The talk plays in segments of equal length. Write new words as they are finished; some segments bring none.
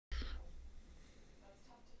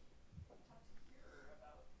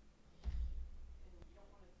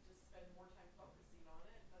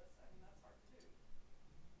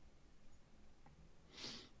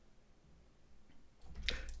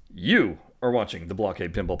You are watching the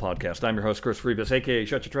BlahCade Pinball Podcast. I'm your host, Chris Freebus, a.k.a.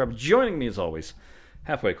 Shut Your Trap. Joining me, as always,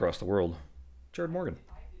 halfway across the world, Jared Morgan.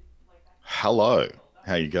 Hello.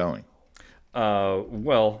 How you going?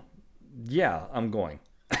 Well, yeah, I'm going.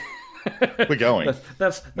 We're going.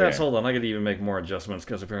 That's Yeah. hold on. I could even make more adjustments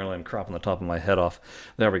because apparently I'm cropping the top of my head off.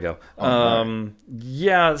 There we go. Oh, no.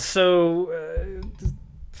 Yeah, so,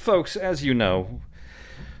 folks, as you know,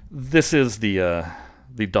 this is the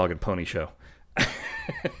Dog and Pony Show.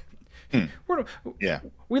 We're, Yeah.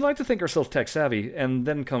 we like to think ourselves tech savvy, and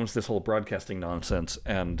then comes this whole broadcasting nonsense.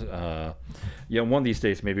 And one of these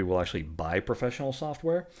days, maybe we'll actually buy professional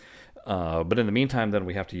software. But in the meantime, then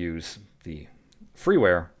we have to use the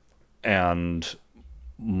freeware. And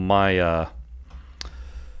my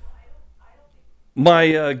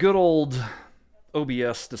good old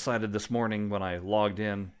OBS decided this morning when I logged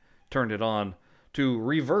in, turned it on, to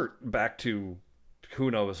revert back to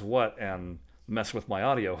who knows what and mess with my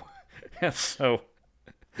audio. And so,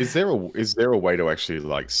 Is there a way to actually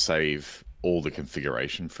like save all the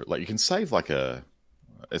configuration for like you can save like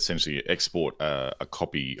essentially export a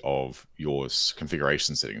copy of your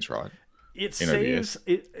configuration settings, right? it In saves OBS.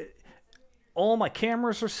 it. All my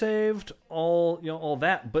cameras are saved, all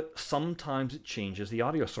that, but sometimes it changes the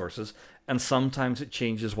audio sources, and sometimes it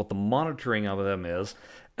changes what the monitoring of them is,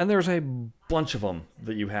 and there's a bunch of them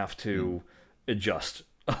that you have to adjust.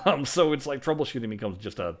 So it's like troubleshooting becomes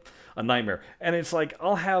just a nightmare. And it's like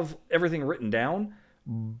I'll have everything written down,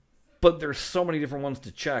 but there's so many different ones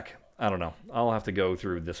to check. I don't know. I'll have to go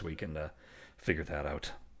through this week and figure that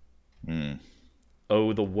out.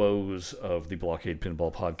 Oh, the woes of the BlahCade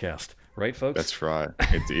Pinball Podcast. Right, folks? That's right.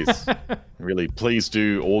 It is. Really, please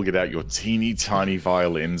do all get out your teeny tiny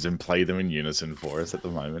violins and play them in unison for us at the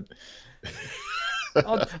moment.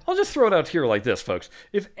 I'll just throw it out here like this, folks.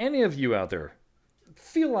 If any of you out there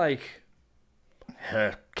feel like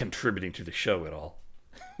contributing to the show at all,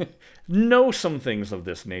 know some things of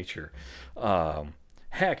this nature.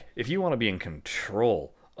 Heck, if you want to be in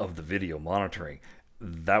control of the video monitoring,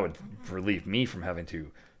 that would relieve me from having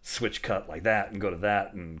to switch cut like that and go to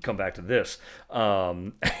that and come back to this.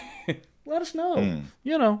 Let us know.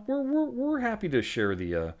 You know, we're happy to share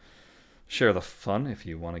the fun if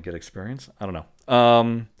you want to get experience. I don't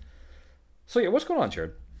know. So yeah, what's going on,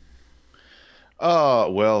 Jared?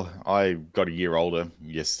 Well, I got a year older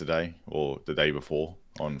yesterday or the day before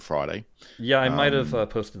on Friday. Yeah, I might have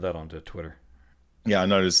posted that onto Twitter. Yeah, I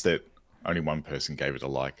noticed that only one person gave it a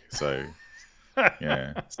like. So,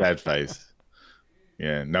 yeah, sad face.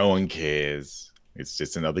 Yeah, no one cares. It's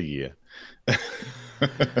just another year.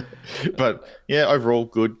 But yeah, overall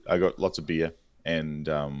good. I got lots of beer and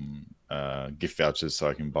gift vouchers so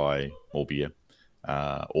I can buy more beer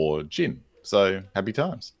or gin. So happy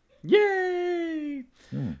times. Yay!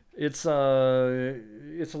 It's a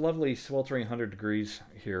lovely sweltering 100 degrees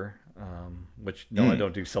here. Which no, I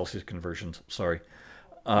don't do Celsius conversions. Sorry.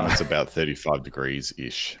 It's about 35 degrees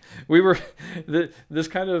ish. This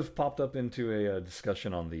kind of popped up into a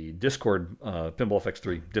discussion on the Discord, Pinball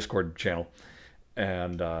FX3 Discord channel,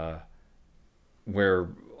 and where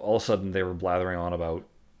all of a sudden they were blathering on about,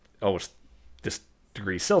 oh, it's this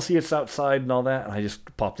degrees Celsius outside and all that, and I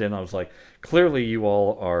just popped in. I was like, clearly you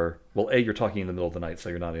all are, well, A, you're talking in the middle of the night, so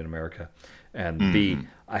you're not in America, and B,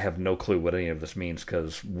 I have no clue what any of this means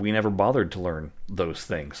because we never bothered to learn those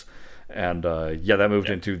things. And yeah, that moved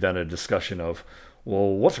into then a discussion of,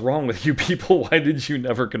 well, what's wrong with you people? Why did you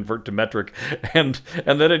never convert to metric? And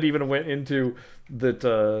then it even went into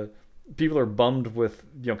that people are bummed with,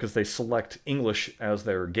 because they select English as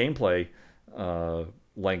their gameplay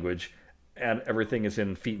language, and everything is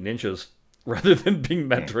in feet and inches rather than being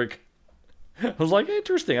metric. I was like,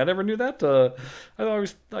 interesting. I never knew that.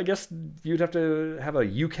 I guess you'd have to have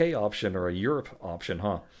a UK option or a Europe option,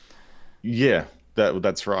 huh? Yeah.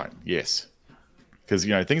 That's right. Yes, because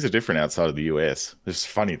things are different outside of the US. It's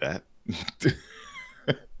funny that.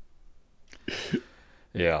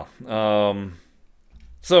 Yeah.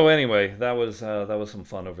 So anyway, that was some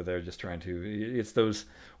fun over there. Just trying to. It's those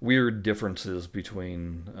weird differences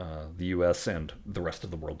between the US and the rest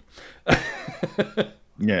of the world.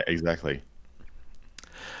 Yeah. Exactly.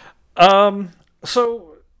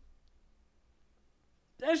 So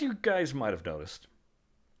as you guys might have noticed,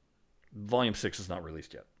 Volume 6 is not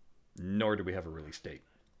released yet, nor do we have a release date.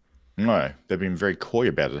 No, they've been very coy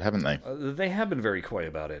about it, haven't they? They have been very coy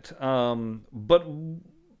about it. And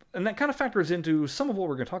that kind of factors into some of what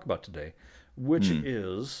we're going to talk about today, which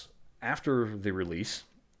is after the release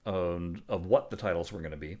of what the titles were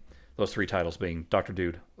going to be, those three titles being Dr.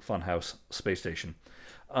 Dude, Funhouse, Space Station.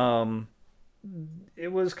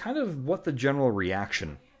 It was kind of what the general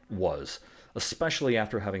reaction was. especially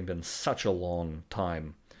after having been such a long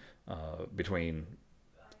time between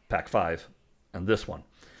Pack 5 and this one.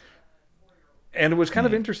 And it was kind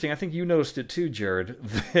of interesting, I think you noticed it too, Jared,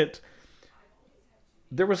 that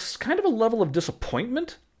there was kind of a level of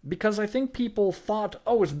disappointment, because I think people thought,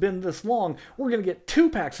 oh, it's been this long, we're going to get 2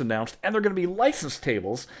 packs announced, and they're going to be licensed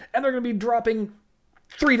tables, and they're going to be dropping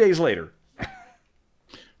 3 days later.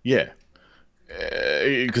 Yeah.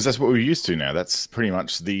 Because that's what we're used to now. That's pretty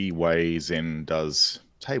much the way Zen does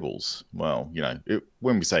tables. Well, you know,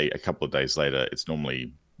 when we say a couple of days later, it's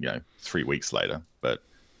normally, you know, 3 weeks later, but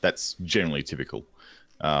that's generally typical.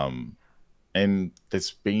 And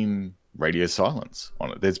there's been radio silence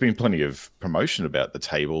on it. There's been plenty of promotion about the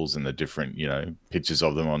tables and the different, you know, pictures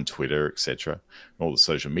of them on Twitter, etc., all the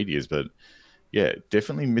social medias, but yeah,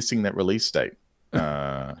 definitely missing that release date.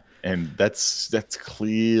 And that's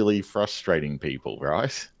clearly frustrating people,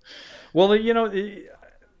 right? Well, you know,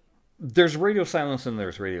 there's radio silence and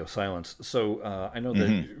there's radio silence. So I know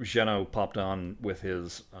that Geno popped on with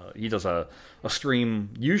his, he does a stream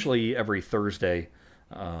usually every Thursday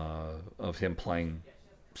of him playing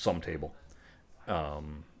some table.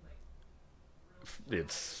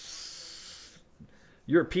 It's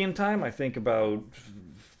European time, I think about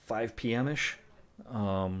 5 p.m.-ish.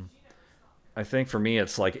 I think for me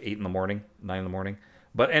it's like 8 in the morning, 9 in the morning.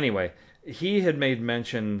 But anyway, he had made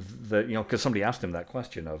mention that, you know, because somebody asked him that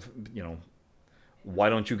question of, you know, why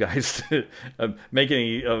don't you guys make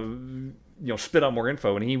any, you know, spit out more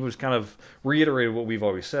info? And he was kind of reiterated what we've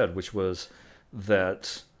always said, which was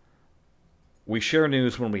that we share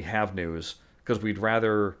news when we have news, because we'd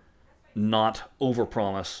rather not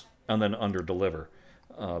overpromise and then underdeliver,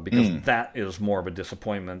 because that is more of a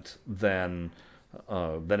disappointment than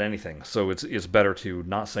anything. So it's better to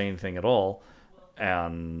not say anything at all,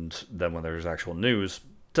 and then when there's actual news,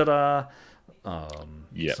 ta-da!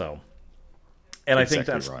 Yeah. So, and I think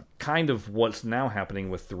Exactly that's right. kind of what's now happening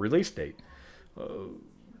with the release date.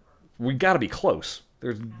 We got to be close.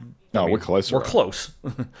 We're close. We're close.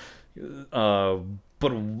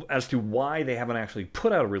 But as to why they haven't actually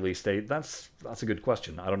put out a release date, that's a good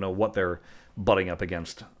question. I don't know what they're butting up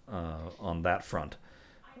against on that front.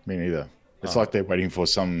 Me neither. It's like they're waiting for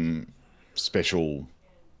some special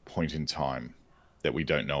point in time that we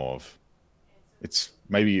don't know of. It's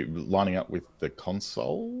maybe lining up with the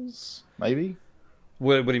consoles, maybe?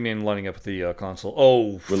 What do you mean lining up with the console?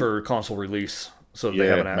 Oh, for console release. So they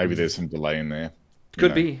haven't. Maybe there's some delay in there.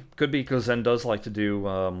 Could be, because Zen does like to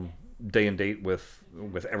do day and date with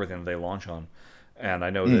everything that they launch on, and I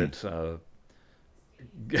know that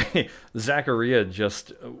Zacharia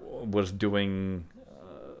just was doing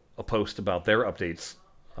a post about their updates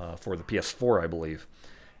for the PS4, I believe,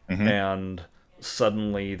 and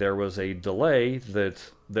suddenly there was a delay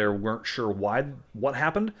that they weren't sure what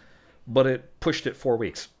happened, but it pushed it 4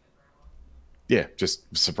 weeks. Yeah,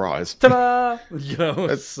 just surprise. Ta-da! You know,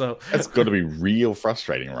 that's got to be real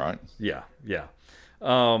frustrating, right? Yeah.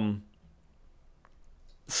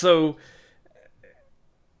 So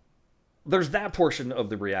there's that portion of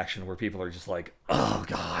the reaction where people are just like, "Oh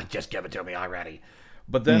God, just give it to me already."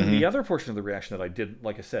 But then the other portion of the reaction that I did,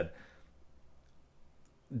 like I said,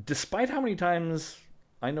 despite how many times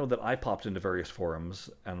I know that I popped into various forums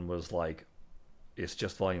and was like, "It's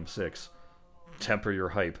just Volume 6. Temper your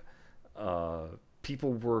hype."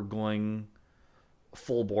 People were going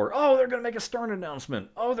full bore. Oh, they're going to make a Stern announcement.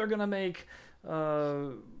 Oh, they're going to make,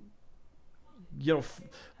 you know,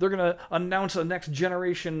 they're going to announce a next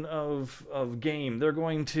generation of game. They're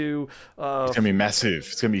going to... it's going to be massive.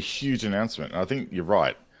 It's going to be a huge announcement. And I think you're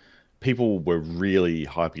right. People were really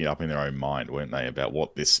hyping it up in their own mind, weren't they, about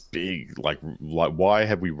what this big, like why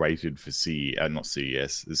have we waited for not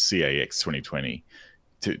CES, the CAX 2020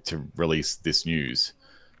 to release this news?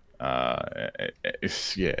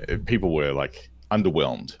 People were like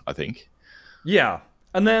underwhelmed, I think. Yeah.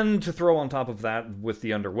 And then to throw on top of that with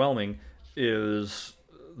the underwhelming is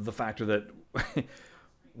the factor that,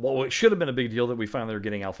 well, it should have been a big deal that we finally are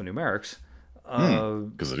getting alphanumerics.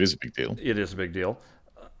 Because it is a big deal. It is a big deal.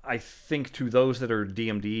 I think to those that are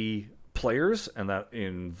DMD players, and that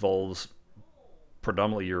involves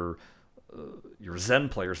predominantly your Zen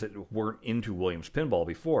players that weren't into Williams Pinball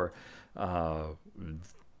before,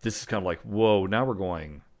 this is kind of like, whoa, now we're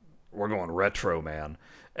going retro, man.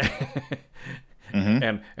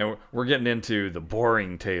 And we're getting into the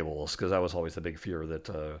boring tables, because that was always the big fear that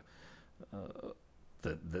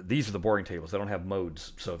that these are the boring tables. They don't have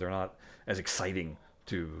modes, so they're not as exciting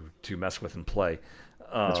to mess with and play.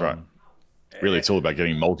 That's right. Really, it's all about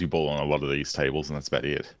getting multi-ball on a lot of these tables, and that's about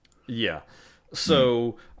it. Yeah.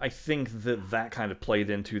 So I think that kind of played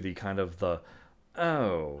into the kind of the,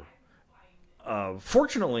 oh,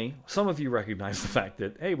 Fortunately, some of you recognize the fact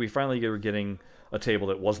that, hey, we finally were getting a table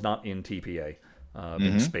that was not in TPA,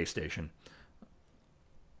 being Space Station.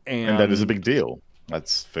 And that is a big deal.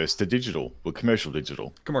 That's first to digital, well, commercial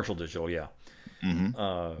digital. Commercial digital, yeah.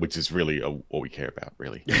 Which is really what we care about,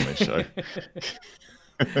 really, in this show.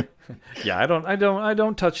 Yeah, I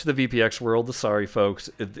don't touch the VPX world. Sorry, folks.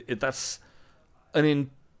 That's an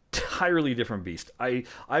entirely different beast. I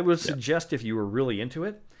would suggest if you were really into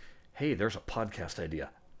it, hey, there's a podcast idea.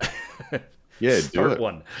 Yeah, Start do it.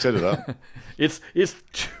 one. Set it up. It's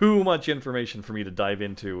too much information for me to dive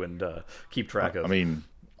into and keep track of. I mean,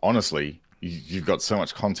 honestly, you've got so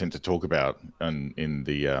much content to talk about in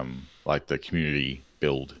the like the community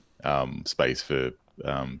build space for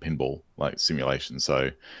pinball, like simulation.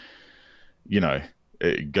 So,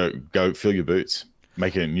 go fill your boots,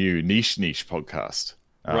 make a new niche podcast.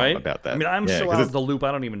 Right? About that. I mean, I'm so out of the loop.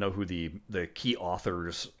 I don't even know who the key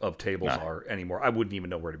authors of tables are anymore. I wouldn't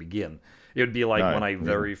even know where to begin. It would be like when I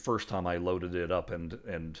very first time I loaded it up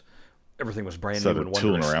and everything was brand new and wondrous.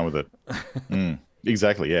 Tooling around with it.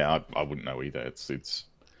 Exactly. Yeah, I wouldn't know either. It's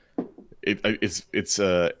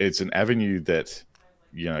an avenue that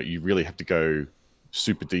you really have to go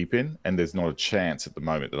super deep in, and there's not a chance at the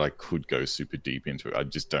moment that I could go super deep into it. I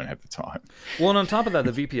just don't have the time. Well, and on top of that,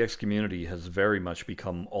 the VPX community has very much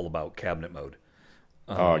become all about cabinet mode.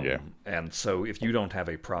 And so if you don't have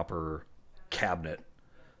a proper cabinet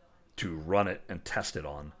to run it and test it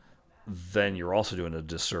on, then you're also doing a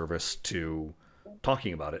disservice to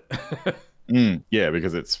talking about it. Yeah,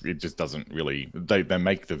 because it just doesn't really, they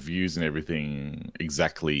make the views and everything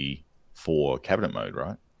exactly for cabinet mode,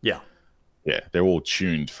 right? Yeah, they're all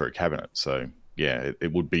tuned for a cabinet. So yeah,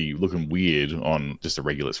 it would be looking weird on just a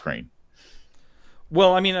regular screen.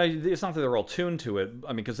 Well, I mean, it's not that they're all tuned to it.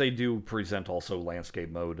 I mean, because they do present also landscape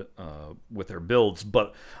mode with their builds.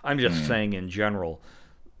 But I'm just saying in general,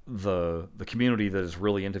 the community that is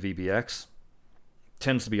really into VBX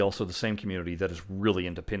tends to be also the same community that is really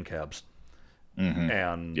into pin cabs.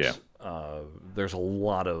 And there's a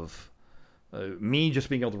lot of me just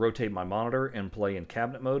being able to rotate my monitor and play in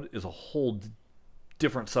cabinet mode is a whole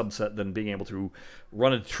different subset than being able to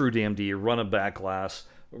run a true DMD, run a back glass,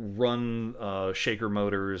 run shaker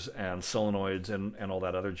motors and solenoids and all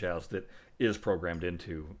that other jazz that is programmed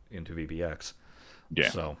into VBX. Yeah.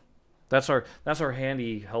 So that's our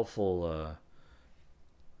handy, helpful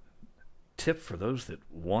tip for those that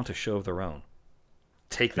want a show of their own.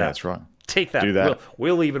 Take that. That's right. Take that. Do that.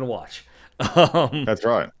 We'll even watch. That's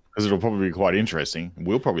right. Because it'll probably be quite interesting.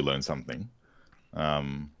 We'll probably learn something.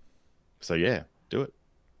 So yeah, do it.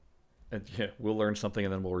 And yeah, we'll learn something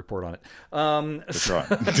and then we'll report on it. That's right.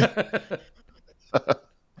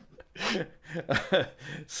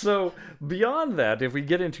 So beyond that, if we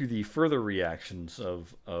get into the further reactions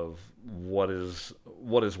of what is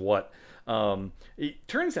what, it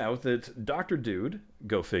turns out that Dr. Dude,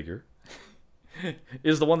 go figure,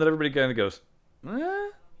 is the one that everybody kind of goes,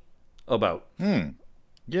 about.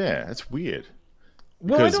 Yeah, that's weird.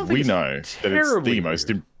 Well, because we know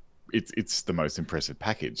that it's the most impressive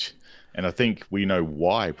package. And I think we know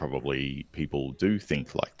why probably people do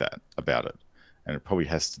think like that about it. And it probably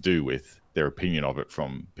has to do with their opinion of it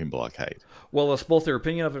from Pinball Arcade. Well, it's both their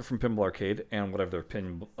opinion of it from Pinball Arcade and whatever their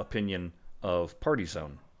opinion of Party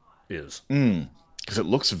Zone is. Because it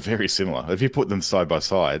looks very similar. If you put them side by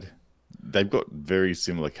side, they've got very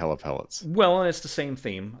similar color palettes. Well, and it's the same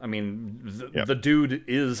theme. I mean, the dude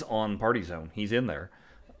is on Party Zone. He's in there.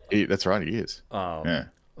 That's right, he is.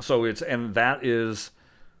 So that is,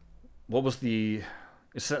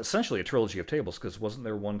 it's essentially a trilogy of tables, because wasn't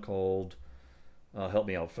there one called, help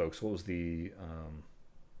me out, folks, what was the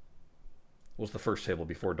first table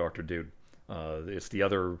before Dr. Dude? It's the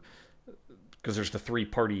other, because there's the 3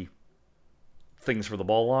 party things for the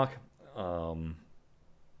ball lock.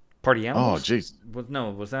 Party Animals? Oh, jeez.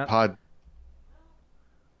 Was that? I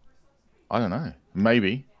don't know.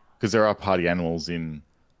 Maybe. Because there are Party Animals in,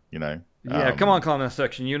 Yeah, come on, comment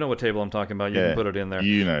section. You know what table I'm talking about. You can put it in there.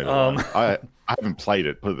 You know. I haven't played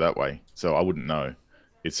it, put it that way, so I wouldn't know.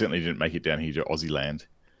 It certainly didn't make it down here to Aussie land.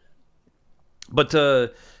 But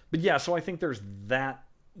yeah, so I think there's that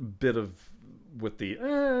bit of with the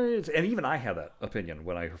and even I had that opinion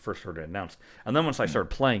when I first heard it announced, and then once I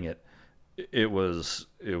started playing it, it was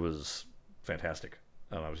fantastic,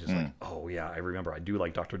 and I was just like, oh yeah, I remember. I do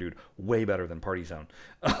like Dr. Dude way better than Party Zone.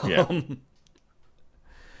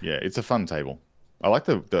 Yeah, it's a fun table. I like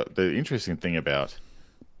the interesting thing about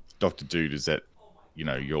Dr. Dude is that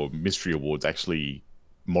your mystery awards actually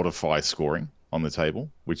modify scoring on the table,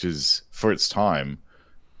 which is for its time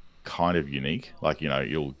kind of unique. Like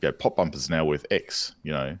you'll get pop bumpers now with X,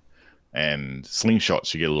 and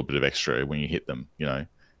slingshots, you get a little bit of extra when you hit them,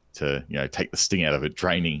 to take the sting out of it,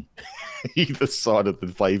 draining either side of the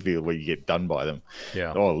playfield where you get done by them.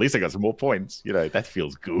 Yeah. Oh, at least I got some more points. That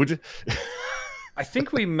feels good. I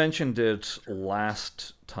think we mentioned it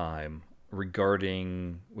last time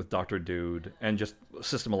regarding with Dr. Dude and just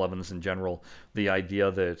System 11s in general, the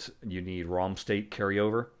idea that you need ROM state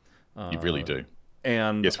carryover. You really do.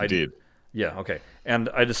 And yes, we did. Yeah, okay. And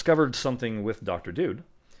I discovered something with Dr. Dude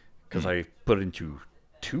because I put it into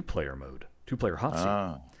two-player mode, two-player hot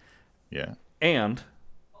seat. Yeah. And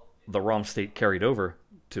the ROM state carried over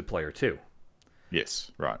to player 2.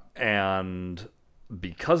 Yes, right. And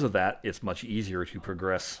because of that, it's much easier to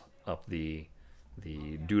progress up the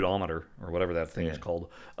dudeometer or whatever that thing is called.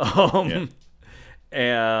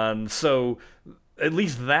 And so at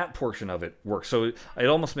least that portion of it works. So it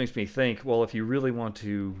almost makes me think, well, if you really want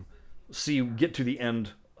to get to the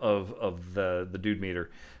end of the dude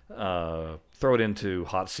meter, throw it into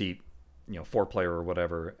hot seat, 4-player or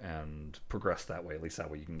whatever, and progress that way. At least that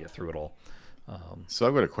way you can get through it all. So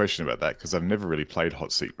I've got a question about that because I've never really played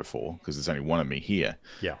hot seat before because there's only one of me here.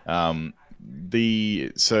 Yeah.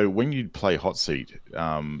 So when you play hot seat,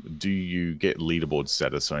 do you get leaderboard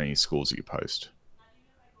status on any scores that you post?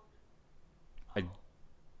 I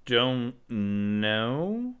don't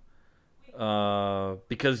know.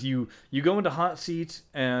 Because you go into hot seat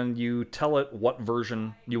and you tell it what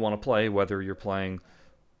version you want to play, whether you're playing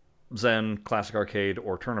Zen, Classic Arcade,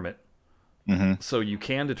 or Tournament. Mm-hmm. So you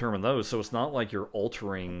can determine those. So it's not like you're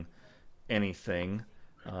altering anything.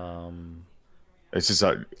 It's just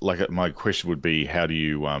like my question would be, how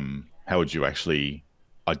would you actually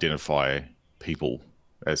identify people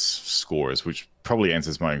as scorers? Which probably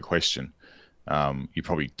answers my own question. You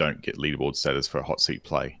probably don't get leaderboard status for a hot seat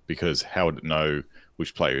play because how would it know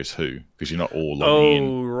which player is who? Because you're not all logging in.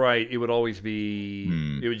 Oh, right. It would always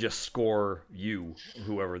be. It would just score you,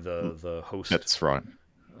 whoever the host. That's right.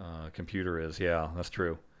 Computer is. Yeah, that's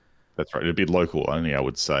true. That's right. It'd be local only, I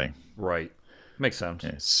would say. Right. Makes sense.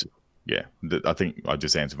 Yes. Yeah. I think I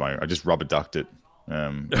just answered I just rubber ducked it.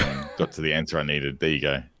 And got to the answer I needed. There you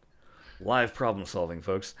go. Live problem solving,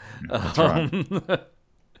 folks. That's right.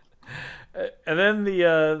 And then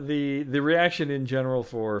the reaction in general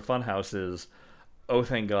for Funhouse is, oh,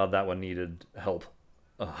 thank God that one needed help.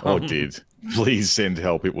 Oh, it did. Please send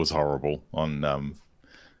help. It was horrible.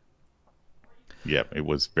 Yeah, it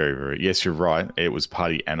was very, very... Yes, you're right. It was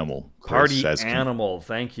Party Animal. Party Animal.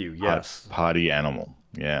 Thank you. Yes. Party Animal.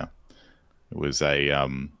 Yeah. It was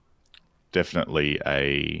definitely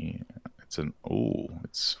it's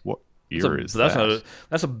what era is that?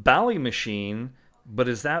 That's a Bally machine, but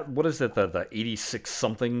what is it, the 86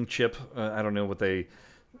 something chip? I don't know what they...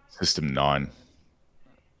 System 9.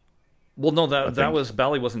 Well, no, that was...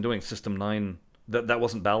 Bally wasn't doing System 9. That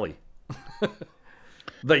wasn't Bally.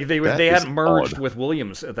 They hadn't merged with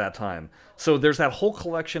Williams at that time. So there's that whole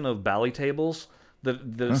collection of Bally tables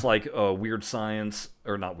that's like Weird Science,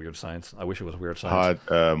 or not Weird Science. I wish it was Weird Science.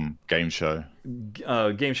 Game show.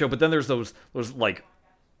 Game show. But then there's those like,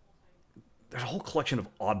 there's a whole collection of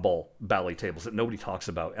oddball Bally tables that nobody talks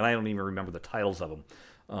about, and I don't even remember the titles of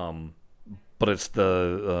them. But it's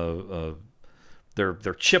their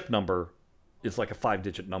chip number is like a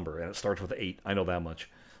 5-digit number, and it starts with 8. I know that much.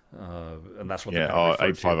 And that's what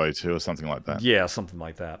 8502 or something like that. Yeah, something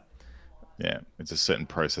like that. Yeah, it's a certain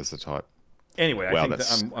processor type. Anyway, I think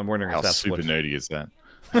I'm wondering if that's super nerdy is that.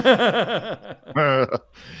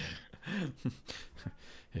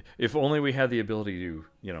 If only we had the ability to,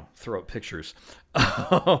 throw up pictures.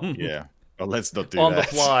 Yeah, well, let's not do that on the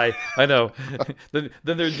fly. I know. then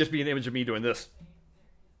there'd just be an image of me doing this.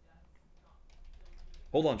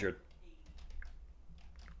 Hold on, Jared.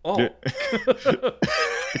 Oh.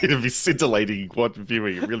 It'd be scintillating what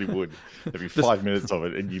viewing. It really would. There'd be 5 minutes of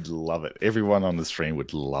it, and you'd love it. Everyone on the stream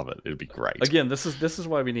would love it. It'd be great. Again, this is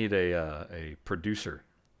why we need a producer,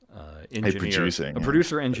 engineer, a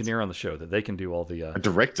producer engineer on the show, that they can do all the a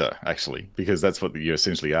director, actually, because that's what you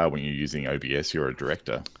essentially are when you're using OBS. You're a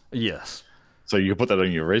director. Yes. So you can put that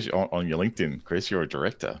on your on your LinkedIn, Chris. You're a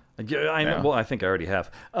director. Yeah, I know. Well, I think I already have.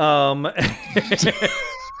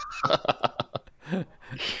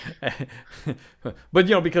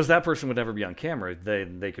 But because that person would never be on camera,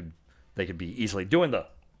 they could be easily doing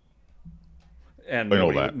and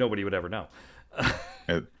nobody would ever know.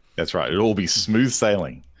 That's right. It'll all be smooth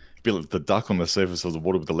sailing. Be like the duck on the surface of the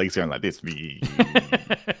water with the legs going like this.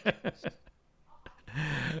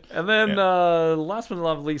 And then last but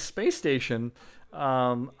not least, Space Station.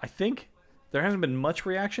 I think there hasn't been much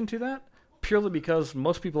reaction to that, purely because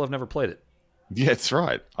most people have never played it. Yeah, that's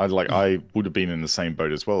right. I would have been in the same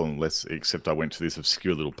boat as well, unless except I went to this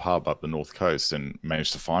obscure little pub up the north coast and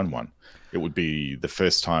managed to find one. It would be the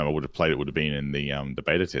first time I would have played it would have been in the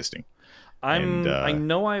beta testing. And I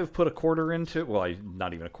know I've put a quarter into, well,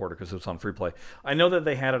 not even a quarter because it was on free play. I know that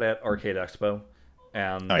they had it at Arcade Expo,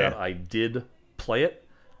 and that I did play it.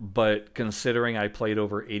 But considering I played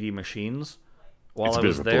over 80 machines while I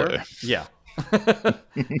was there, yeah.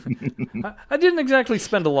 I didn't exactly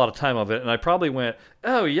spend a lot of time of it, and I probably went,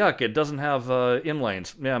 oh, yuck, it doesn't have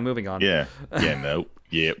inlanes. Yeah, moving on. Yeah, nope.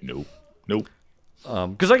 Yep, nope.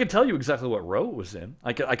 Because I can tell you exactly what row it was in.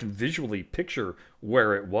 I can visually picture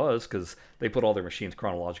where it was because they put all their machines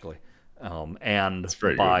chronologically and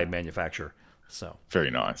by manufacturer. So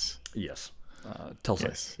very nice. Yes. It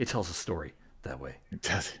tells a story that way. It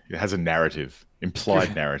does. It has a narrative,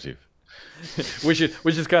 implied narrative. which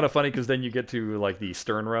is kind of funny because then you get to like the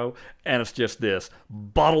stern row and it's just this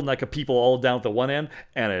bottleneck of people all down at the one end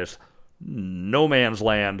and it's no man's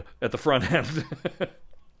land at the front end.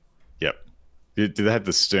 Yep. Do they have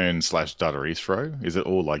the stern / Data East row? Is it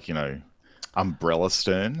all like, umbrella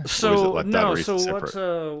stern? So or is it like no. Data So East what's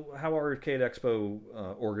separate? how Arcade Expo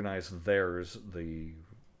organized theirs the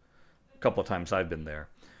couple of times I've been there.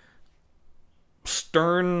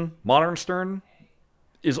 Modern stern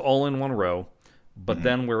is all in one row, but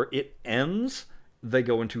then where it ends, they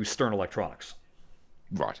go into stern electronics.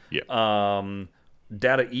 Right. Yeah.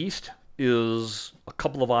 Data East is a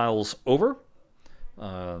couple of aisles over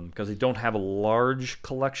because they don't have a large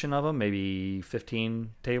collection of them, maybe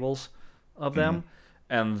 15 tables of them,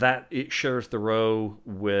 and that it shares the row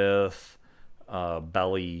with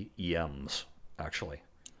Bally EMs actually.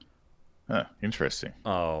 Huh, interesting.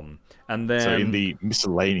 And then so in the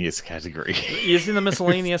miscellaneous category, is in the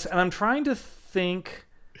miscellaneous, and I'm trying to think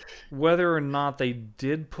whether or not they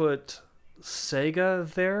did put Sega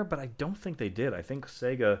there, but I don't think they did. I think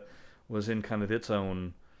Sega was in kind of its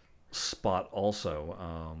own spot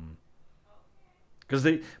also, because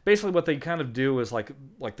they basically what they kind of do is like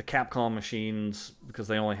the Capcom machines, because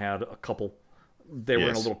they only had a couple. They were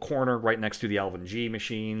in a little corner right next to the Alvin G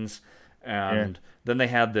machines. And then they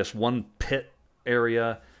had this one pit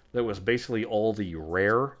area that was basically all the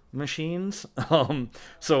rare machines.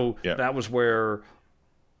 So that was where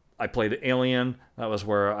I played Alien. That was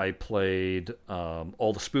where I played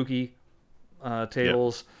all the spooky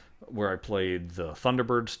tables, where I played the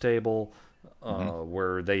Thunderbirds table,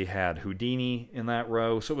 where they had Houdini in that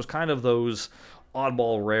row. So it was kind of those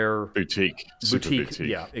oddball rare boutique.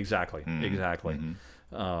 Yeah, exactly.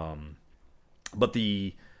 But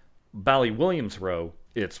the Bally Williams row,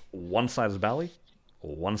 it's one side is Bally,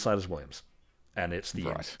 one side is Williams, and it's the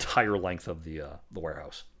entire length of the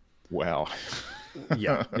warehouse. Wow.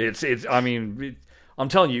 Yeah, it's. I mean, I'm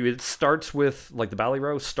telling you, it starts with like the Bally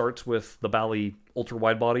row starts with the Bally ultra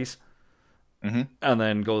wide bodies, and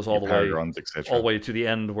then goes all the way to the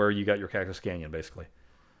end where you got your Cactus Canyon, basically.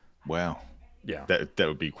 Wow. Yeah, that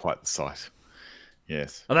would be quite the sight.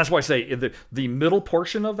 Yes, and that's why I say the middle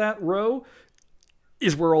portion of that row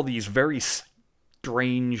is where all these very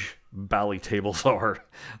strange Bally tables are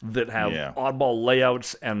that have oddball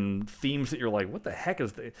layouts and themes that you're like, what the heck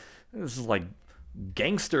is this? This is like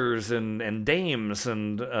gangsters and dames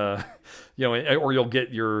and or you'll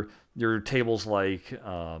get your tables like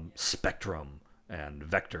Spectrum and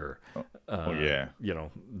Vector.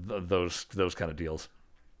 Those kind of deals.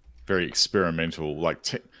 Very experimental.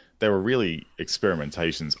 They were really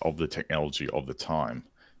experimentations of the technology of the time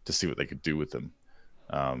to see what they could do with them.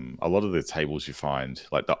 A lot of the tables you find,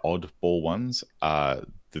 like the oddball ones, are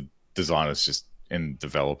the designers and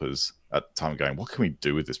developers at the time going, what can we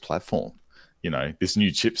do with this platform? This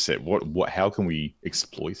new chipset, how can we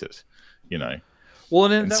exploit it?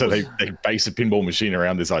 Well, and so they base a pinball machine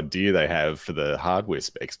around this idea they have for the hardware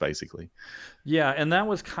specs, basically. Yeah, and that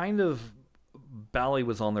was kind of, Bally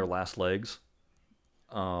was on their last legs,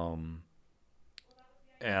 and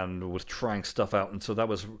was trying stuff out, and so that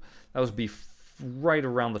was right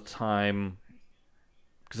around the time,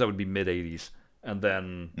 because that would be mid '80s, and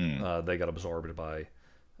then they got absorbed by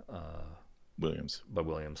Williams.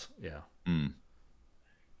 Yeah.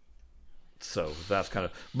 So that's kind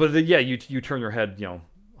of, but you turn your head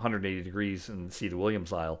 180 degrees and see the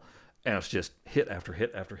Williams aisle, and it's just hit after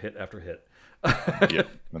hit after hit after hit. Yeah,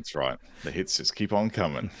 that's right. The hits just keep on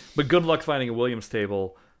coming. But good luck finding a Williams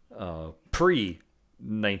table pre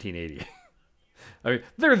 1980. I mean,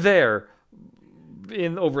 they're there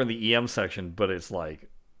over in the EM section, but it's like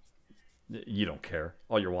you don't care.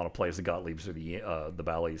 All you want to play is the Gottliebs or the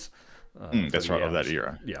Bally's. That's right, of that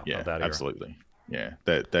era. Yeah, of that era. Absolutely. Yeah,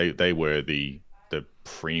 they were the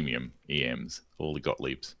premium EMs, all the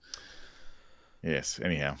Gottliebs. Yes.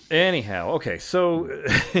 Anyhow. Anyhow, okay. So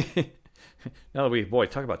now that we, boy,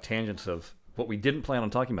 talk about tangents of what we didn't plan on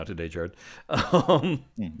talking about today, Jared.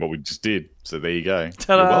 What we just did. So there you go. You're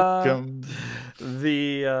Ta-da! welcome.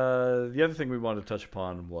 The other thing we wanted to touch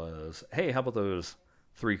upon was, hey, how about those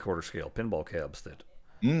 3/4 scale pinball cabs that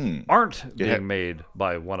aren't being made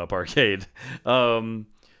by One Up Arcade? Oh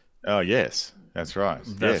yes, that's right.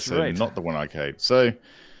 That's so right. Not the One Arcade. So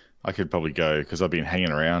I could probably go because I've been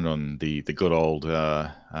hanging around on the good old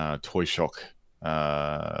Toyshock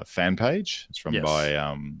fan page. It's run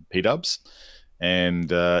by P-Dubs, and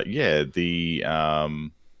the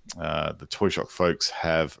Toyshock folks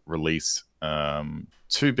have released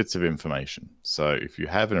 2 bits of information. So if you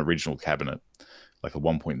have an original cabinet, like a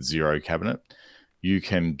 1.0 cabinet, you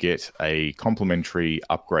can get a complimentary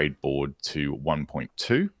upgrade board to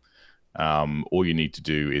 1.2. All you need to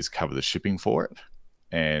do is cover the shipping for it.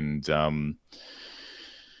 And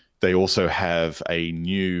they also have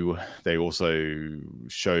they also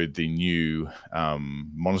showed the new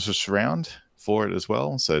monitor surround for it as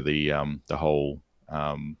well. So the whole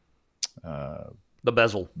the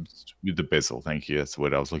bezel. The bezel, thank you. That's the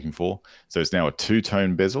word I was looking for. So it's now a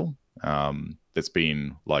 2-tone bezel that's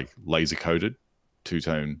been like laser coated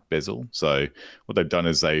 2-tone bezel. So what they've done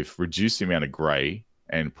is they've reduced the amount of gray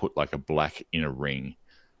and put like a black inner ring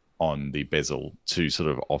on the bezel to sort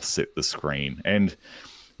of offset the screen. And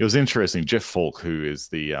it was interesting. Jeff Falk, who is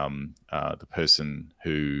the person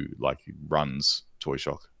who like runs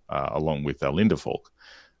Toyshock, along with Linda Falk,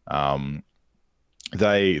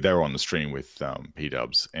 they were on the stream with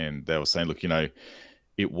P-Dubs, and they were saying, look,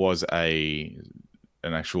 it was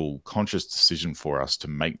an actual conscious decision for us to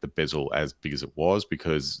make the bezel as big as it was,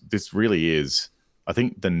 because this really is, I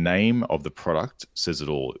think the name of the product says it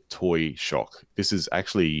all, Toyshock. This is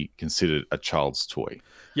actually considered a child's toy.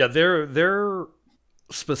 Yeah, they're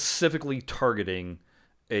specifically targeting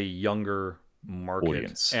a younger market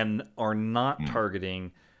audience, and are not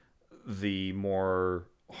targeting the more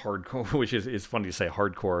hardcore, which is funny to say,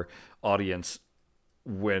 hardcore audience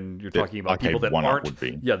when you're talking about people that aren't,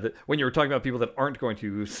 when you're talking about people that aren't going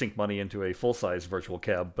to sink money into a full-size virtual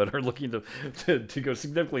cab, but are looking to go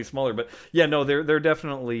significantly smaller. But yeah, no, they're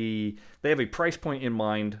definitely, they have a price point in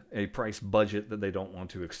mind, a price budget that they don't want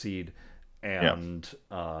to exceed, and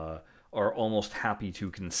are almost happy to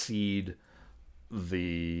concede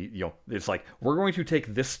it's like, we're going to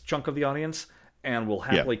take this chunk of the audience and we'll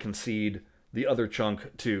happily concede the other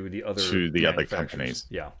chunk to the other companies.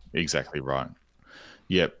 Yeah, exactly right.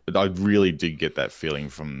 Yeah, but I really did get that feeling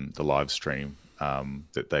from the live stream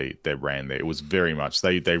that they ran there. It was very much,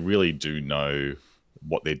 they really do know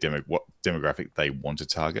what what demographic they want to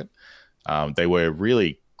target. They were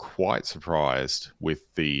really quite surprised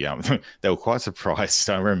with the they were quite surprised.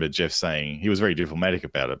 I remember Jeff saying, he was very diplomatic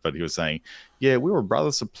about it, but he was saying, yeah, we were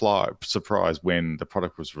rather surprised when the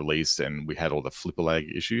product was released and we had all the flipper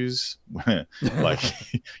lag issues. Like,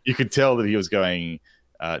 you could tell that he was going,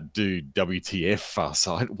 dude, WTF,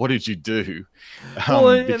 Farsight, what did you do?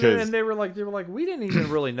 And they were like, we didn't even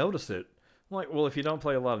really notice it. I'm like, well, if you don't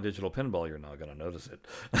play a lot of digital pinball, you're not going to notice it.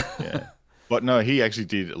 Yeah. But no, he actually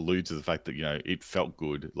did allude to the fact that, it felt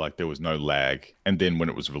good. Like, there was no lag. And then when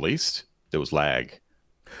it was released, there was lag.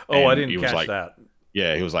 Oh, and I didn't catch that.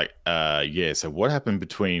 Yeah, he was like, so what happened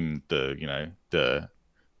between the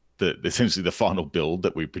essentially the final build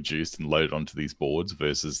that we produced and loaded onto these boards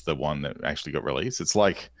versus the one that actually got released? It's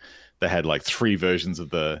like they had like 3 versions of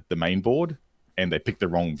the main board, and they picked the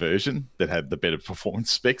wrong version that had the better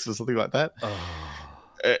performance specs or something like that.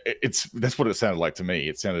 That's what it sounded like to me.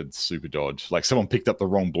 It sounded super dodge. Like someone picked up the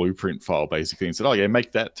wrong blueprint file basically and said, "Oh yeah,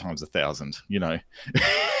 make that times 1,000."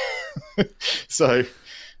 So,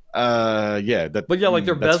 like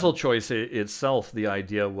their bezel choice itself, the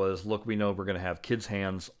idea was, look, we know we're going to have kids'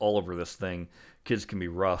 hands all over this thing. Kids can be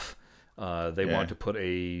rough. They want to put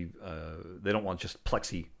they don't want just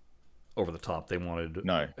plexi over the top. They wanted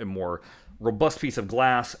a more robust piece of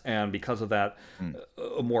glass, and because of that,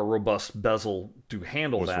 a more robust bezel to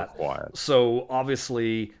handle that. Required. So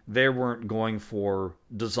obviously they weren't going for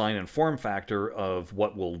design and form factor of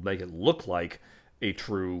what will make it look like a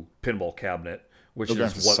true pinball cabinet, which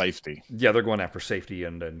is what safety. Yeah, they're going after safety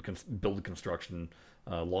and build construction,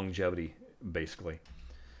 longevity, basically.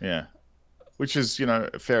 Yeah, which is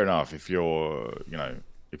fair enough. If you're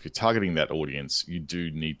if you're targeting that audience, you do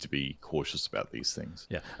need to be cautious about these things.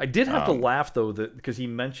 Yeah, I did have to laugh though, because he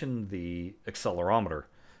mentioned the accelerometer,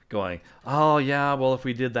 going, "Oh yeah, well if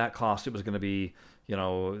we did that cost, it was going to be,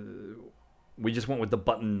 we just went with the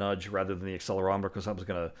button nudge rather than the accelerometer because that was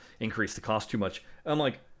going to increase the cost too much." I'm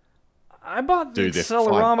like, I bought the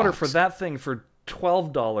accelerometer for that thing for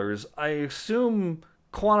 $12, I assume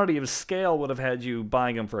quantity of scale would have had you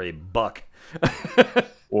buying them for $1.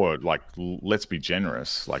 Or like, let's be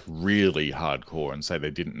generous, like really hardcore, and say they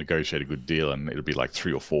didn't negotiate a good deal, and it'll be like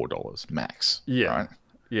 $3 or $4 max. Yeah, right?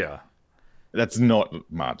 yeah. That's not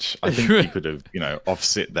much. I think you could have,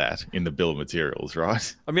 offset that in the bill of materials,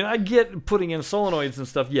 right? I mean, I get putting in solenoids and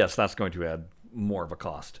stuff. Yes, that's going to add more of a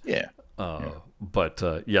cost. Yeah. But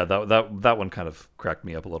yeah, that one kind of cracked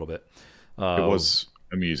me up a little bit. It was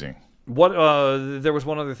amusing. There was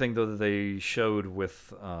one other thing though that they showed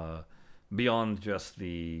with beyond just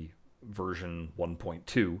the version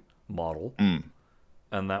 1.2 model,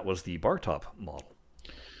 and that was the bar top model.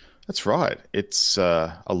 That's right. It's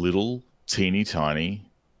a little teeny tiny.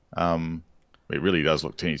 It really does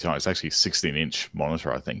look teeny tiny. It's actually a 16-inch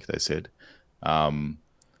monitor, I think they said,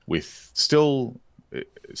 with still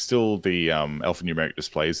the alphanumeric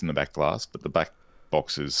displays in the back glass, but the back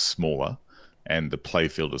box is smaller and the play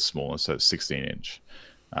field is smaller, so it's 16-inch.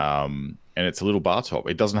 And it's a little bar top.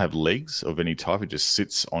 It doesn't have legs of any type. It just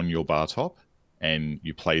sits on your bar top and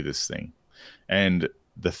you play this thing. And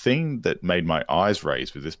the thing that made my eyes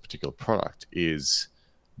raise with this particular product is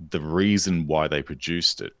the reason why they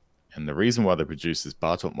produced it. And the reason why they produced this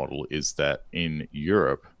bar top model is that in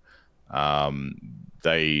Europe,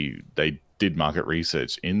 they did market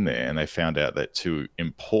research in there, and they found out that to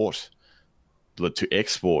export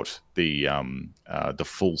the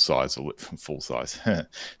full size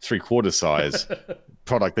 3/4 size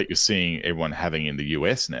product that you're seeing everyone having in the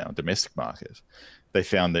US now, domestic market, they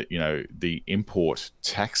found that the import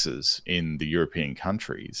taxes in the European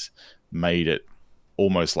countries made it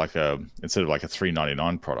almost like instead of like a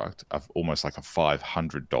 $3.99 product, almost like a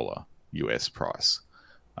 $500 US price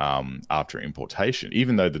after importation,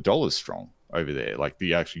 even though the dollar's strong over there. Like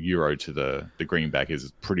the actual euro to the greenback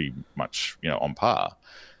is pretty much on par.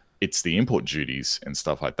 It's the import duties and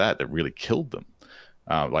stuff like that really killed them.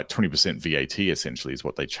 Like 20% VAT essentially is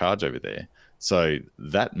what they charge over there. So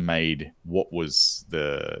that made what was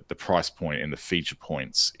the price point and the feature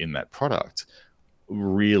points in that product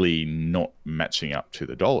really not matching up to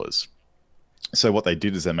the dollars. So what they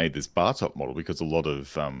did is they made this bar top model because a lot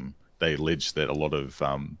of they alleged that a lot of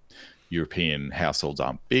European households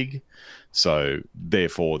aren't big, so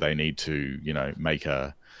therefore they need to make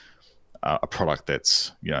a product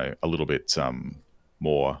that's a little bit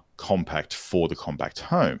more compact for the compact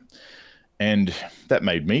home. And that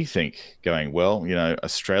made me think, going, well,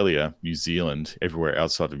 Australia, New Zealand, everywhere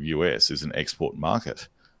outside of US is an export market.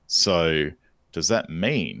 So does that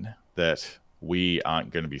mean that we aren't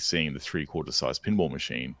going to be seeing the 3/4 size pinball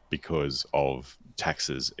machine because of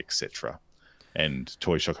taxes, etc.? And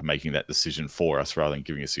Toyshock are making that decision for us rather than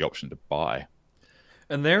giving us the option to buy.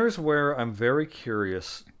 And there's where I'm very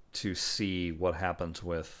curious to see what happens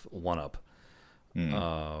with 1UP.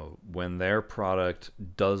 When their product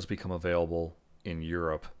does become available in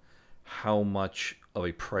Europe, how much of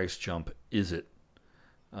a price jump is it?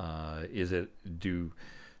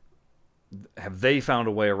 Have they found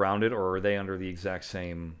a way around it, or are they under the exact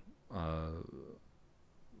same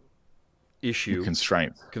issue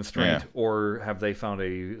constraint, yeah. Or have they found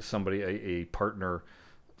a partner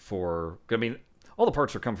for? I mean, all the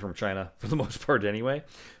parts are coming from China for the most part anyway,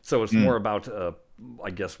 so it's more about I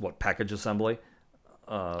guess package assembly.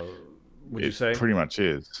 Would you say? It pretty much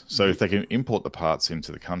is. So if they can import the parts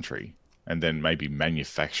into the country and then maybe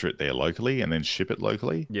manufacture it there locally and then ship it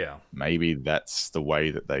locally, yeah, maybe that's the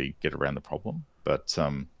way that they get around the problem. But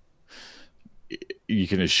you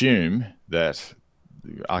can assume that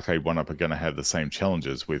Arcade 1UP are going to have the same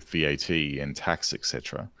challenges with VAT and tax,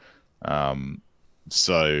 etc.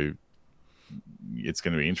 So it's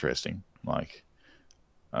going to be interesting. Like,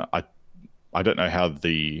 I don't know how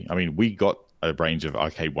we got a range of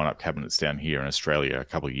Arcade 1UP cabinets down here in Australia a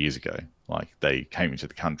couple of years ago. Like, they came into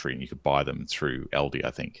the country and you could buy them through Aldi,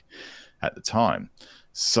 I think, at the time.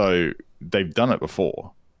 So they've done it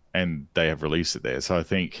before and they have released it there. So I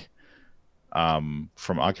think from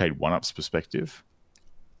Arcade 1UP's perspective,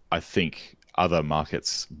 I think other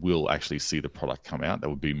markets will actually see the product come out. That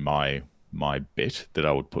would be my bet that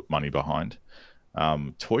I would put money behind.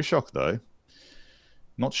 Toyshock, though,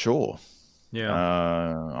 not sure. Yeah,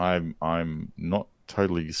 I'm not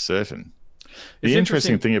totally certain. The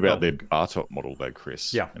interesting thing about their bar top model, though,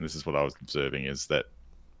 Chris, and this is what I was observing, is that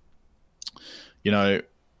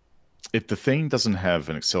if the thing doesn't have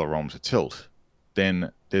an accelerometer tilt,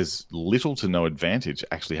 then there's little to no advantage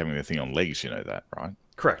actually having the thing on legs. You know that, right?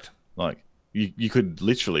 Correct. Like you could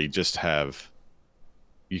literally just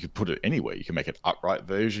you could put it anywhere. You can make an upright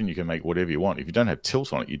version. You can make whatever you want. If you don't have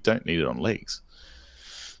tilt on it, you don't need it on legs.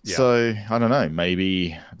 Yeah. So I don't know,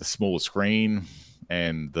 maybe the smaller screen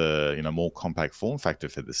and the more compact form factor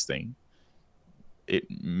for this thing, it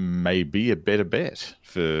may be a better bet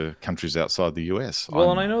for countries outside the US.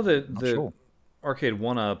 Well, and I I'm know that not sure. Arcade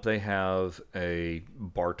One Up, they have a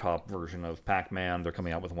bar top version of Pac-Man. They're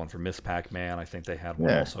coming out with one for Miss Pac-Man. I think they had one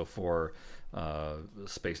Yeah. also for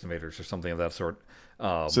Space Invaders or something of that sort.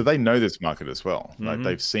 So they know this market as well. Like Mm-hmm,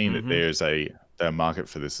 they've seen that mm-hmm. there's a market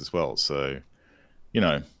for this as well. So,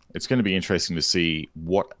 it's going to be interesting to see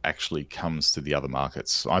what actually comes to the other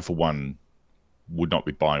markets. I, for one, would not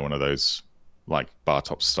be buying one of those like bar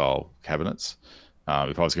top style cabinets.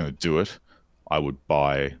 If I was going to do it, I would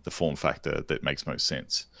buy the form factor that makes most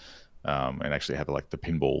sense, and actually have like the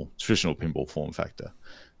traditional pinball form factor,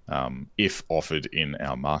 if offered in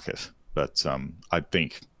our market. But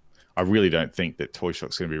I really don't think that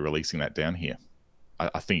Toyshock's going to be releasing that down here.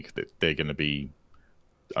 I think that they're going to be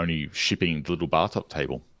only shipping the little bar top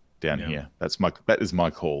table down here. That is my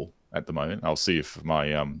call at the moment. I'll see if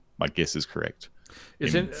my my guess is correct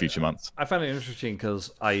in future months. I find it interesting because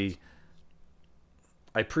I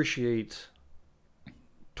appreciate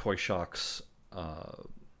Toyshock's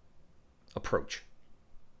approach,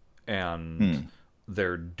 and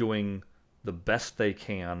they're doing the best they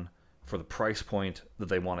can for the price point that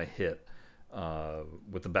they want to hit,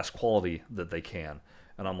 with the best quality that they can.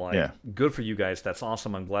 And I'm like, good for you guys. That's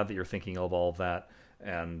awesome. I'm glad that you're thinking of all of that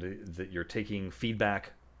and that you're taking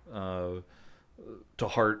feedback to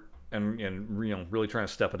heart and really trying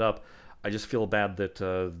to step it up. I just feel bad that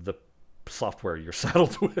the software you're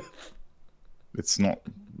saddled with. It's not.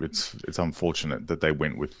 It's unfortunate that they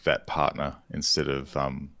went with that partner instead of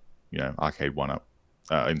Arcade One Up,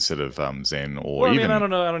 instead of Zen or Well, I even mean, I don't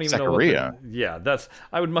know. I don't even Zachariah. know. That's.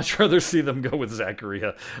 I would much rather see them go with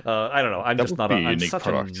Zachariah. I don't know. I'm That just would not. be a I'm unique such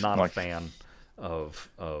product. a not Like- a fan of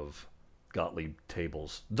Gottlieb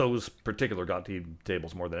tables. Those particular Gottlieb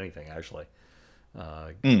tables more than anything, actually.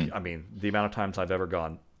 I mean, the amount of times I've ever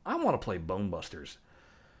gone, I want to play Bone Busters,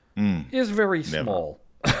 is very small.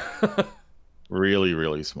 Really,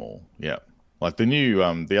 really small. Yeah. Like the new,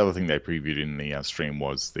 the other thing they previewed in the stream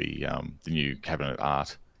was the new cabinet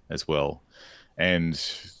art as well, and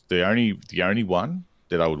the only one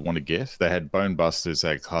that I would want to get, they had Bone Busters,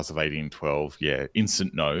 a class of 1812, yeah,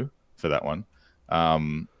 instant no for that one,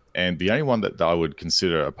 and the only one that I would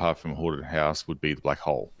consider apart from Haunted House would be the Black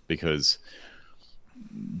Hole, because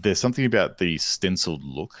there's something about the stenciled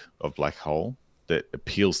look of Black Hole that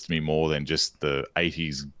appeals to me more than just the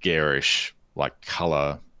 80s garish like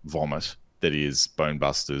color vomit that is Bone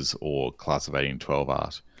Busters or Class of 1812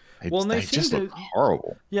 art. Well, and they just look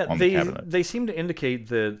horrible. Yeah, on the cabinet. they seem to indicate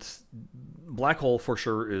that Black Hole for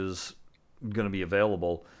sure is going to be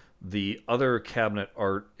available. The other cabinet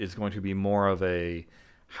art is going to be more of a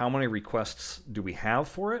how many requests do we have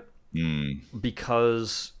for it?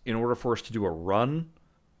 Because in order for us to do a run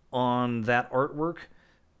on that artwork,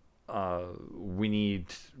 we need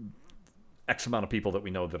X amount of people that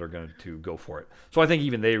we know that are going to go for it. So I think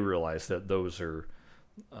even they realize that those are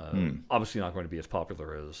obviously not going to be as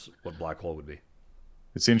popular as what Black Hole would be.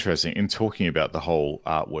 It's interesting in talking about the whole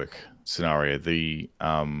artwork scenario. The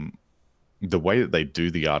way that they do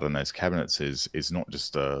the art on those cabinets is not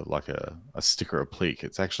just like a sticker or pleak.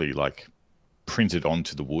 It's actually like printed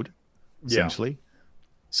onto the wood, essentially.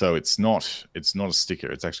 So it's not a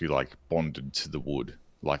sticker. It's actually like bonded to the wood,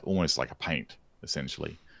 like almost like a paint,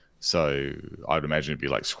 essentially. So I'd imagine it'd be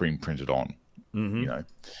like screen printed on,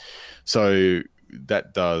 So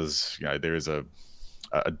that does, there is a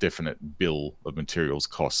definite bill of materials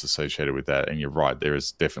costs associated with that. And you're right, there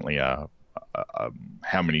is definitely a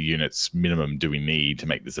how many units minimum do we need to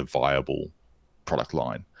make this a viable product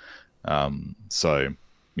line? So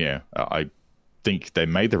yeah, I think they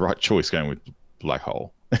made the right choice going with Black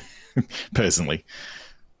Hole, personally.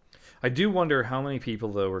 I do wonder how many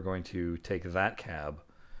people, though, are going to take that cab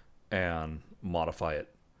and modify it.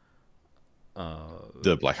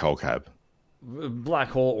 The Black Hole cab. Black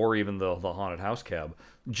Hole or even the Haunted House cab,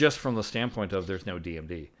 just from the standpoint of there's no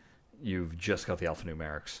DMD. You've just got the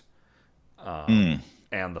alphanumerics.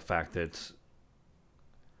 And the fact that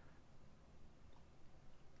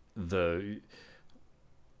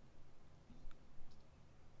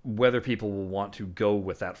whether people will want to go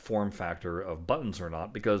with that form factor of buttons or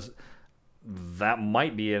not, because that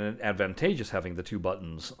might be an advantageous having the two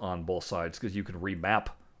buttons on both sides, because you can remap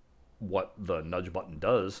what the nudge button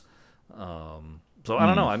does. So I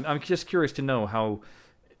don't know. I'm just curious to know how.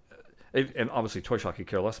 And obviously, Toyshock could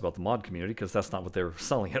care less about the mod community because that's not what they're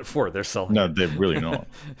selling it for. They're selling No, they're really not.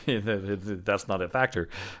 That's not a factor.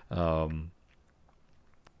 I've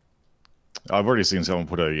already seen someone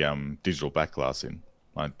put a digital back glass in.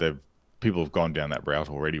 Like people have gone down that route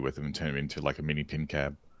already with them and turned them into like a mini pin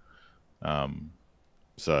cab.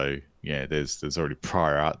 So yeah, there's already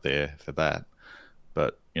prior art there for that.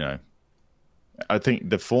 But you know, I think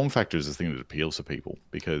the form factor is the thing that appeals to people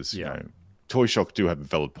because you know, Toyshock do have a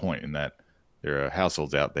valid point in that there are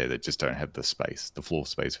households out there that just don't have the space, the floor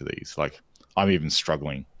space for these. Like I'm even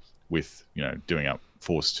struggling with, you know, doing up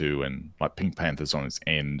Force 2 and like Pink Panther's on its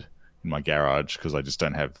end in my garage because I just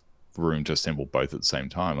don't have room to assemble both at the same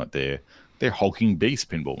time. Like they're hulking beast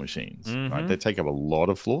pinball machines. Right? They take up a lot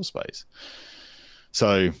of floor space.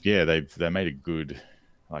 So yeah, they made a good,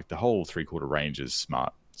 like the whole 3/4 range is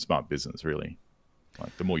smart business, really.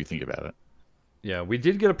 Like the more you think about it. Yeah, we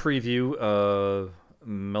did get a preview.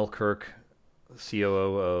 Mel Kirk,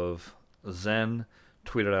 COO of Zen,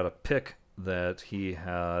 tweeted out a pic that he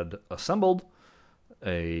had assembled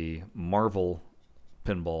a Marvel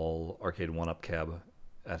Pinball arcade 1-up cab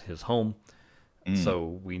at his home.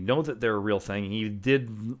 So we know that they're a real thing. He did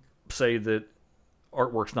say that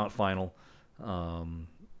artwork's not final.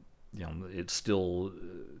 You know, it's still...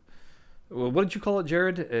 what did you call it,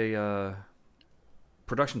 Jared? A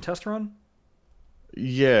production test run?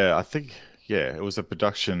 Yeah, I think... Yeah, it was a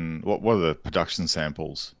production... What are the production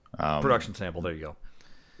samples? Production sample, there you go.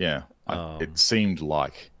 Yeah, it seemed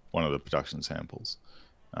like one of the production samples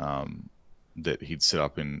that he'd set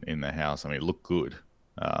up in the house. I mean, it looked good,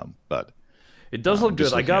 but... It does look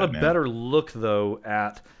good. I got a better look, though,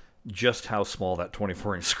 at just how small that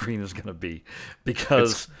 24-inch screen is going to be,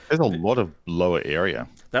 because there's a lot of lower area.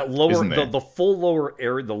 That lower, the full lower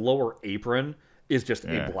area, the lower apron is just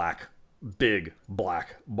a big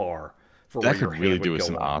black bar. For that could really do with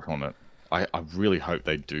some art on it. I really hope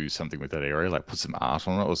they do something with that area, like put some art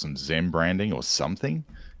on it or some Zen branding or something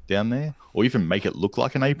down there, or even make it look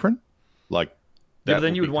like an apron. Like, yeah, but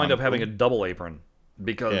then you would wind up having a double apron.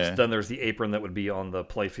 Because then there's the apron that would be on the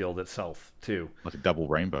playfield itself, too. Like a double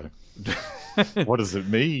rainbow. What does it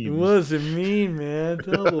mean? What does it mean, man?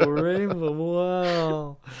 Double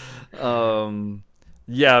rainbow, wow.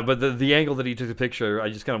 Yeah, but the angle that he took the picture, I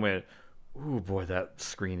just kind of went, ooh, boy, that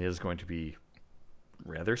screen is going to be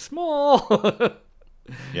rather small.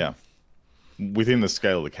 Yeah. Within the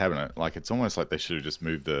scale of the cabinet, like it's almost like they should have just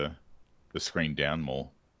moved the screen down more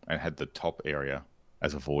and had the top area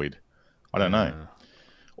as a void. I don't know.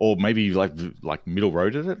 Or maybe like middle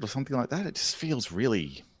roaded it or something like that. It just feels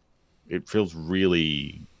really,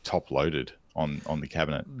 top loaded on the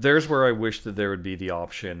cabinet. There's where I wish that there would be the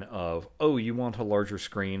option of, oh, you want a larger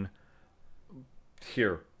screen?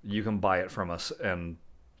 Here, you can buy it from us and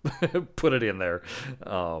put it in there.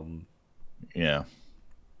 Yeah.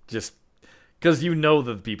 Just because you know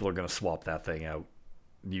that people are going to swap that thing out.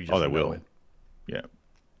 You just they will. Yeah.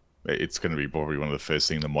 It's going to be probably one of the first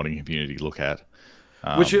things the modding community look at.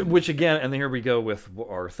 Which again, and here we go with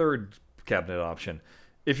our third cabinet option.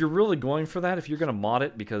 If you're really going for that, if you're going to mod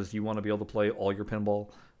it because you want to be able to play all your pinball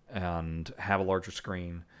and have a larger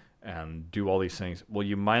screen and do all these things, well,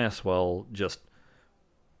 you might as well just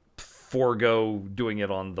forego doing it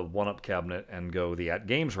on the 1-up cabinet and go the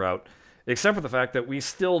AtGames route, except for the fact that we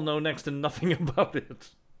still know next to nothing about it.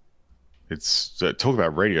 It's talk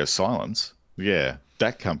about radio silence. Yeah,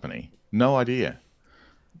 that company, no idea.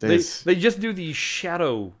 They just do the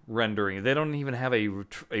shadow rendering. They don't even have a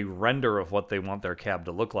render of what they want their cab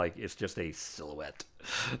to look like. It's just a silhouette.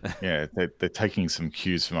 Yeah, they're taking some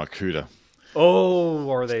cues from Arcuda. Oh,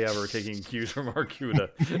 are they ever taking cues from Arcuda?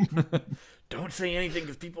 Don't say anything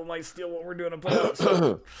because people might steal what we're doing and put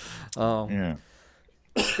out. Yeah.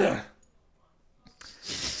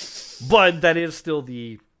 But that is still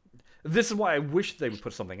the... This is why I wish they would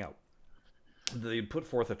put something out. They put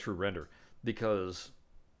forth a true render. Because...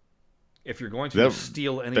 if you're going to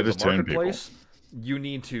steal any of the marketplace, you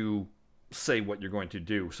need to say what you're going to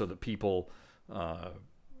do so that people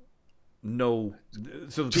know.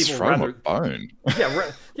 So that just people rather bone.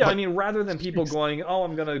 Yeah. I mean, rather than people going, "Oh,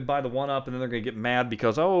 I'm going to buy the 1-up," and then they're going to get mad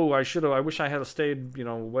because, "Oh, I wish I had stayed,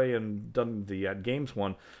 away and done the AtGames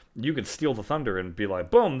one." You could steal the thunder and be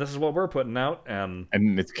like, "Boom! This is what we're putting out," and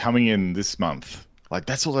it's coming in this month. Like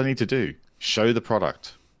that's all they need to do: show the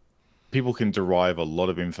product. People can derive a lot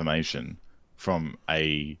of information from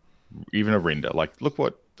even a render. Like, look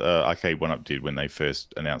what Arcade 1-up did when they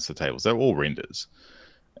first announced the tables. They're all renders.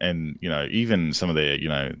 And, even some of their,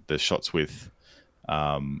 the shots with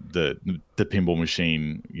the pinball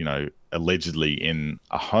machine, allegedly in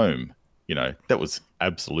a home, that was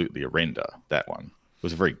absolutely a render, that one. It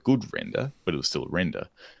was a very good render, but it was still a render.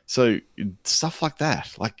 So stuff like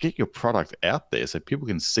that, like get your product out there so people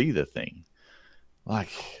can see the thing.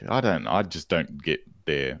 Like, I just don't get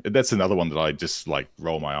there. That's another one that I just like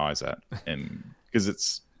roll my eyes at and because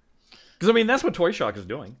it's I mean that's what Toyshock is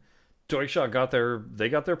doing. Toyshock got their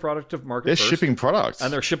product to market. They're first, shipping products,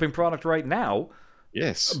 and they're shipping product right now.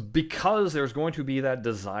 Yes, because there's going to be that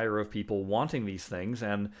desire of people wanting these things,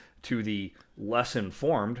 and to the less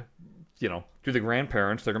informed, to the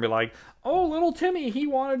grandparents, they're gonna be like, "Oh, little Timmy, he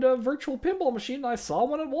wanted a virtual pinball machine, and I saw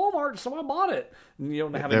one at Walmart, so I bought it."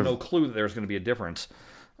 And, having no clue that there's going to be a difference.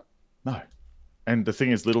 No, and the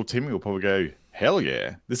thing is, little Timmy will probably go, "Hell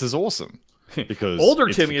yeah, this is awesome." Because older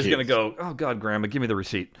Timmy is going to go, "Oh God, Grandma, give me the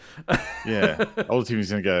receipt." Yeah, older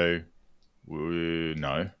Timmy's going to go,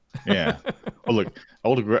 "No." Yeah. Oh, look,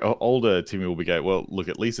 older Timmy will be go, "Well, look,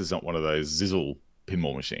 at least it's not one of those Zizzle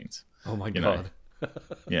pinball machines." Oh my God.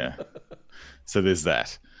 Yeah. So there's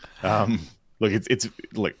that. Look, it's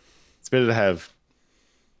better to have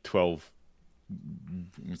 12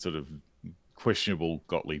 sort of questionable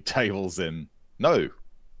Gottlieb tables than no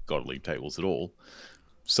Gottlieb tables at all.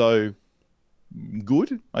 So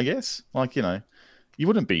good, I guess. You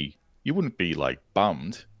wouldn't be like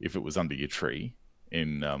bummed if it was under your tree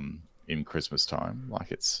in Christmas time.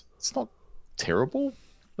 Like it's not terrible.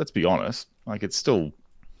 Let's be honest. Like it's still,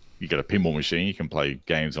 you got a pinball machine, you can play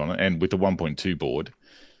games on it, and with the 1.2 board,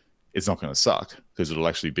 it's not going to suck because it'll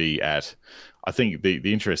actually be at. I think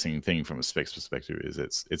the interesting thing from a specs perspective is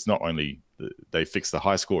it's not only they fix the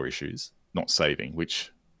high score issues, not saving,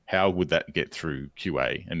 which how would that get through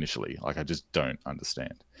QA initially? Like I just don't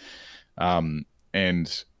understand.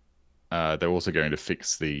 And they're also going to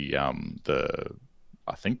fix the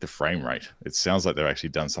I think the frame rate. It sounds like they've actually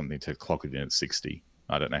done something to clock it in at 60.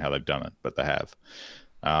 I don't know how they've done it, but they have.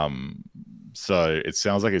 So it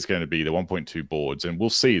sounds like it's going to be the 1.2 boards, and we'll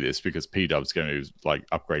see this because P-Dub's going to like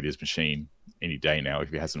upgrade his machine any day now if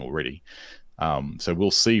he hasn't already. So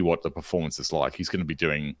we'll see what the performance is like. He's going to be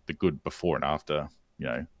doing the good before and after,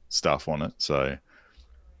 stuff on it. So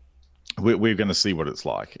we're going to see what it's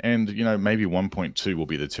like, and maybe 1.2 will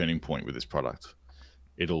be the turning point with this product.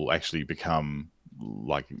 It'll actually become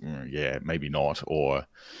like, yeah, maybe not, or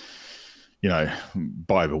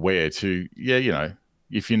buyer beware to,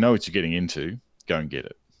 if you know what you're getting into, go and get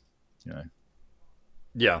it.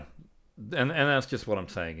 Yeah, and that's just what I'm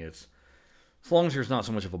saying. It's as long as there's not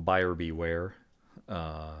so much of a buyer beware,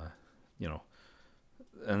 and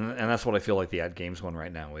that's what I feel like the AtGames one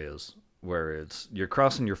right now is, where it's you're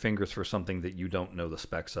crossing your fingers for something that you don't know the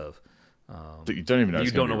specs of, that you don't even know.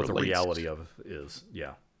 You don't know what the reality of is.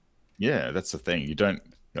 Yeah, that's the thing. You don't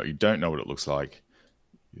know what it looks like.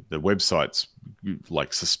 The website's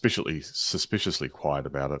like suspiciously quiet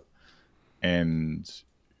about it, and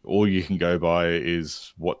all you can go by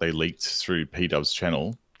is what they leaked through P-Dub's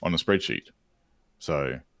channel on a spreadsheet.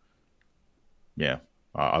 So, yeah,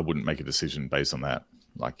 I wouldn't make a decision based on that.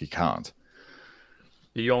 Like, you can't.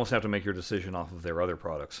 You almost have to make your decision off of their other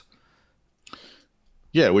products.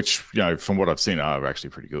 Yeah, which, from what I've seen, are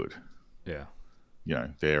actually pretty good. Yeah.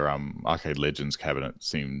 Their Arcade Legends cabinet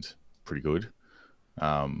seemed pretty good.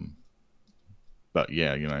 But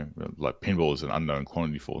yeah, like pinball is an unknown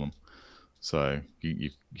quantity for them. So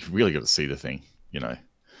you've really got to see the thing,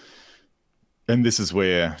 And this is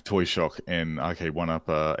where Toyshock and Arcade 1UP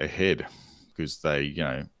are ahead, because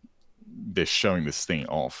they're showing this thing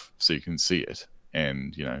off so you can see it.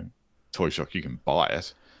 And, Toyshock, you can buy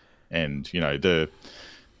it. And,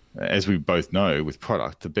 as we both know with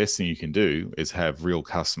product, the best thing you can do is have real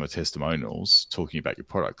customer testimonials talking about your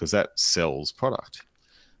product, because that sells product.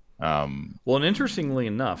 Well, and interestingly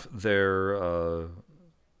enough, they're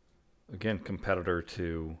again competitor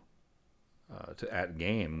to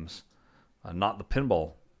AtGames, not the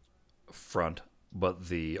pinball front, but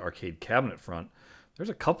the arcade cabinet front. There's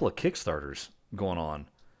a couple of Kickstarters going on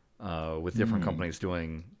with different companies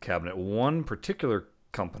doing cabinet. One particular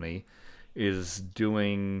company is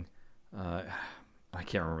doing I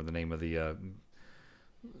can't remember the name of the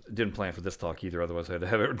didn't plan for this talk either, otherwise I had to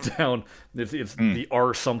have it down. It's the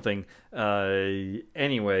R something.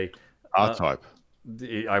 Anyway, R-Type.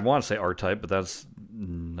 I want to say R-Type, but that's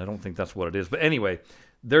I don't think that's what it is. But anyway,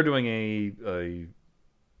 they're doing a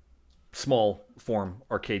small form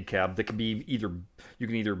arcade cab that can be you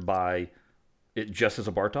can either buy it just as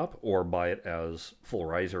a bar top or buy it as full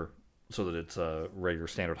riser so that it's a regular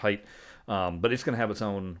standard height. But it's going to have its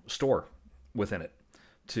own store within it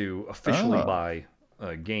to officially buy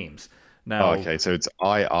games. Now, okay, so it's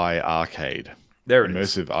Arcade. There it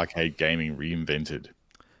Immersive is. arcade gaming reinvented.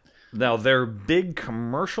 Now, their big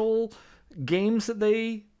commercial games that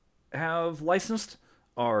they have licensed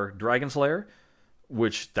are Dragon's Lair,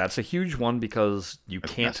 which that's a huge one because you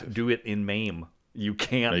can't do it in MAME. You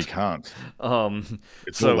can't. No, you can't.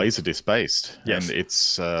 It's all laserdisc based, yes. and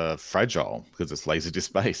it's fragile because it's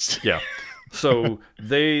laserdisc based. Yeah. So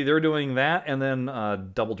they're doing that, and then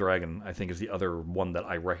Double Dragon, I think, is the other one that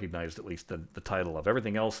I recognized, at least the title of.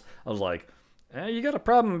 Everything else, I was like, you got a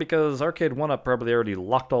problem because Arcade 1-Up probably already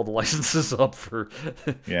locked all the licenses up for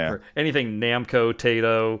Yeah. for anything Namco,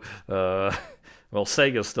 Taito. Well,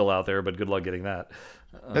 Sega's still out there, but good luck getting that.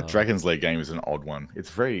 That Dragon's Lair game is an odd one.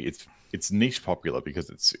 It's niche popular because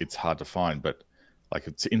it's hard to find, but like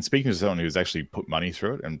in speaking to someone who's actually put money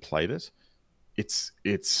through it and played it, it's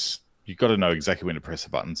you got to know exactly when to press the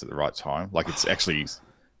buttons at the right time. Like it's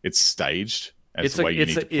staged as the way you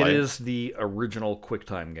need to play it is the original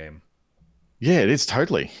QuickTime game. Yeah, it is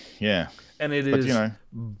totally. Yeah. And it is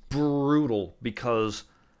brutal because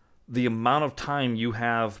the amount of time you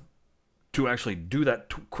have to actually do that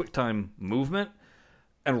QuickTime movement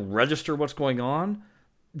and register what's going on,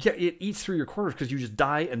 yeah, it eats through your quarters because you just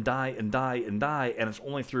die and die and die and die, and it's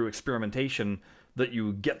only through experimentation that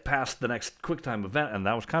you get past the next QuickTime event, and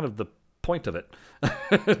that was kind of the point of it,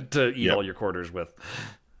 to eat all your quarters with.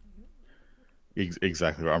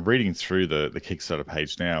 Exactly. I'm reading through the Kickstarter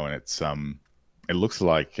page now, and it looks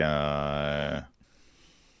like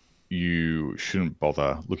you shouldn't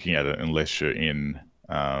bother looking at it unless you're in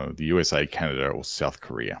the USA, Canada, or South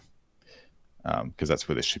Korea, because that's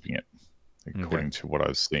where they're shipping it, according to what I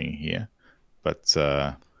was seeing here. But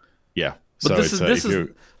yeah. But so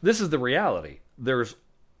this is the reality. There's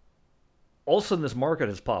all of a sudden this market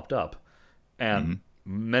has popped up, and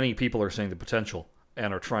many people are seeing the potential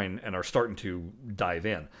and are starting to dive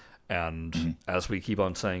in. And as we keep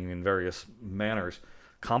on saying in various manners,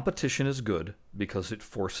 competition is good because it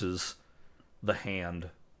forces the hand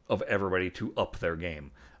of everybody to up their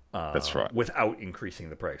game. That's right. Without increasing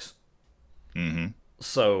the price. Mm-hmm.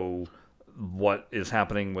 So what is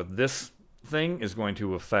happening with this thing is going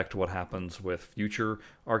to affect what happens with future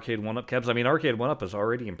Arcade 1-Up cabs. I mean, Arcade 1-Up has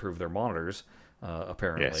already improved their monitors,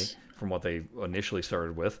 apparently, from what they initially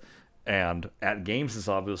started with. And AtGames is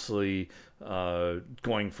obviously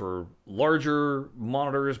going for larger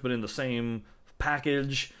monitors, but in the same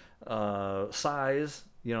package size,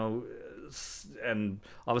 and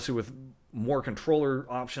obviously with more controller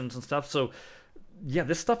options and stuff. So, yeah,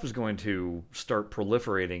 this stuff is going to start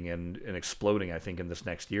proliferating and exploding, I think, in this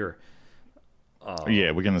next year. Yeah,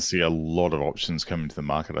 we're going to see a lot of options come into the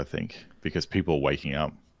market, I think, because people are waking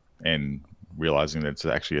up and realizing that it's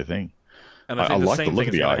actually a thing. And I think the same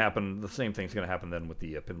thing's going to happen. The same thing's going to happen then with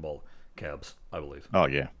the pinball cabs, I believe. Oh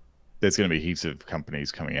yeah, there's going to be heaps of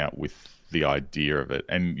companies coming out with the idea of it,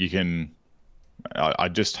 and you can. I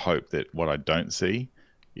just hope that what I don't see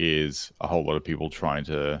is a whole lot of people trying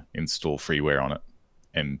to install freeware on it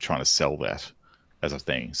and trying to sell that as a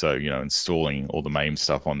thing. So installing all the MAME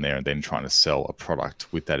stuff on there and then trying to sell a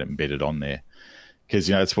product with that embedded on there. Because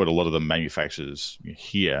that's what a lot of the manufacturers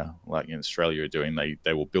here, like in Australia, are doing.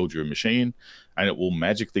 They will build you a machine, and it will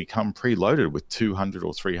magically come preloaded with 200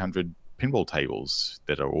 or 300 pinball tables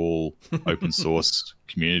that are all open source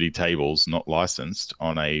community tables, not licensed,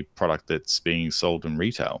 on a product that's being sold in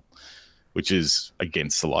retail, which is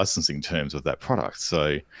against the licensing terms of that product.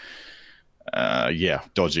 So, yeah,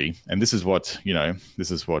 dodgy. And this is what John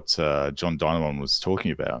Dynamon was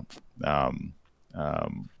talking about.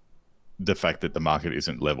 The fact that the market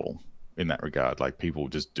isn't level in that regard. Like, people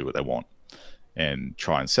just do what they want and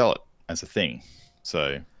try and sell it as a thing.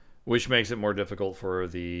 So, which makes it more difficult for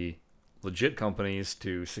the legit companies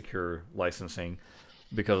to secure licensing,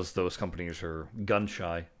 because those companies are gun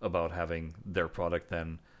shy about having their product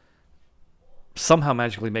then somehow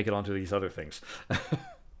magically make it onto these other things.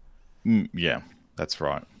 Yeah, that's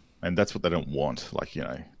right. And that's what they don't want. Like,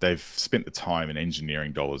 they've spent the time and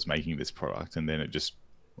engineering dollars making this product, and then it just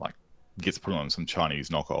gets put on some Chinese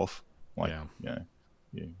knockoff.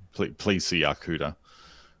 Please see Yakuta,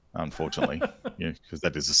 unfortunately, because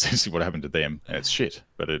that is essentially what happened to them, and it's shit.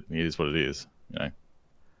 But it is what it is,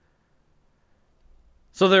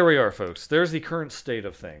 So there we are, folks. There's the current state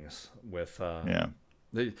of things. With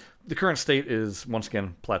the current state is once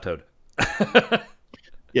again plateaued.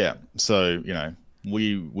 Yeah. So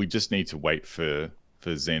we just need to wait for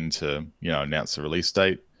Zen to announce the release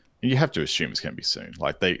date. And you have to assume it's going to be soon.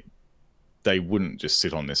 Like, they wouldn't just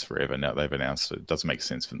sit on this forever now they've announced it. It doesn't make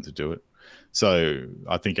sense for them to do it. So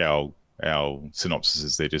I think our synopsis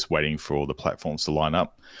is they're just waiting for all the platforms to line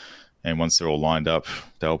up. And once they're all lined up,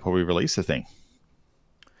 they'll probably release the thing.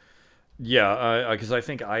 Yeah, because I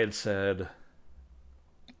think I had said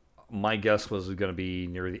my guess was going to be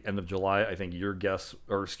near the end of July. I think your guess,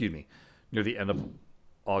 or excuse me, near the end of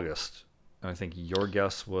August. And I think your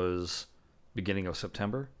guess was beginning of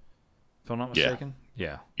September, if I'm not mistaken.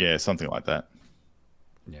 Yeah, something like that.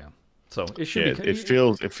 Yeah, so it should be. It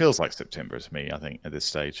feels like September to me, I think, at this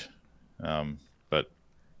stage. But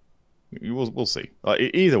we'll see.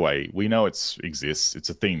 Either way, we know it exists. It's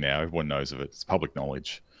a thing now. Everyone knows of it. It's public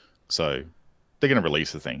knowledge. So they're going to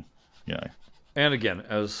release the thing, you know. And again,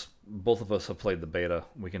 as both of us have played the beta,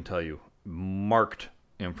 we can tell you marked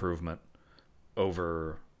improvement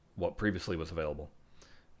over what previously was available.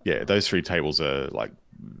 Yeah, those 3 tables are like,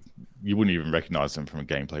 you wouldn't even recognize them from a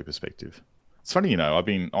gameplay perspective. It's funny, you know, I've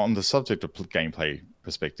been on the subject of gameplay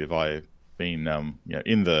perspective. I've been, you know,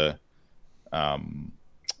 in the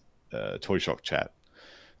Toyshock chat,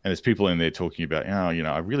 and there's people in there talking about, oh, you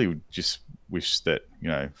know, I really just wish that, you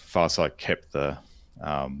know, Farsight kept the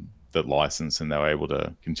license and they were able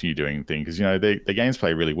to continue doing things, because, you know, the games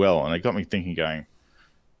play really well, and it got me thinking, going,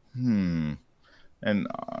 and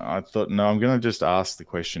I thought, no, I'm going to just ask the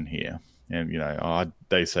question here. And, you know,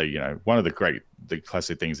 they say, you know, one of the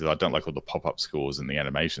classic things is I don't like all the pop-up scores and the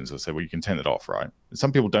animations. I say, well, you can turn it off, right? And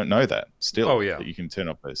some people don't know that still. Oh, yeah. That you can turn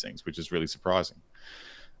off those things, which is really surprising.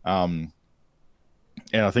 And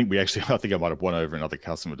I think I think I might have won over another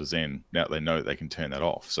customer to Zen. Now they know they can turn that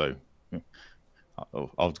off. So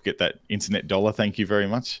I'll get that internet dollar. Thank you very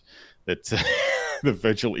much. That the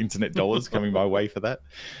virtual internet dollars coming my way for that.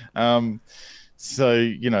 So,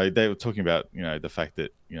 you know, they were talking about, you know, the fact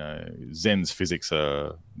that, you know, Zen's physics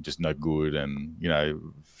are just no good, and, you know,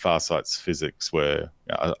 Farsight's physics are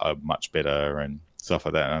much better and stuff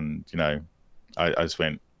like that. And, you know, I just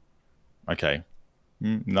went, okay,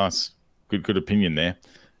 nice, good opinion there.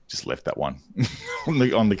 Just left that one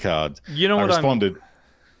on the card. You know what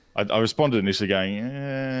I responded initially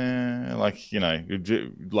going, like, you know,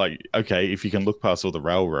 like, okay, if you can look past all the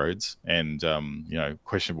railroads and, you know,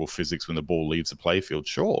 questionable physics when the ball leaves the playfield,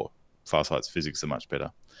 sure, Farsight's physics are much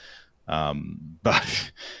better.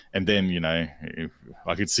 But, and then, you know,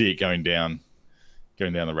 I could see it going down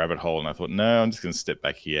the rabbit hole, and I thought, no, I'm just going to step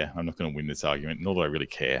back here. I'm not going to win this argument, nor do I really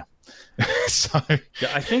care. So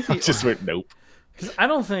yeah, I think I just went, nope. Because I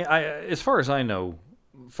don't think, as far as I know,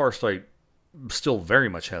 Farsight still very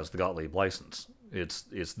much has the Gottlieb license. It's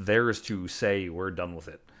theirs to say we're done with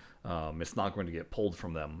it. It's not going to get pulled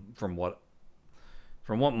from them, from what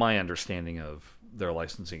my understanding of their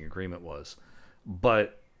licensing agreement was.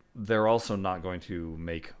 But they're also not going to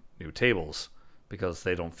make new tables because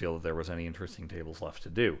they don't feel that there was any interesting tables left to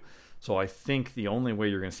do. So I think the only way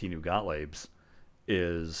you're going to see new Gottliebs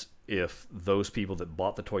is if those people that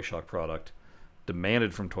bought the Toyshock product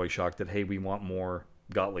demanded from Toyshock that, hey, we want more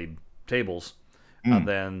Gottlieb tables, and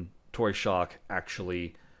then Toyshock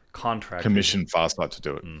actually commissioned Farsight to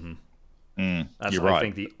do it. That's, you're right. I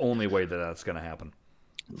think, the only way that that's going to happen.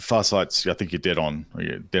 Farsight's, I think you're dead on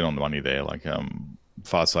the money there. Like,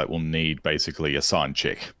 Farsight will need basically a signed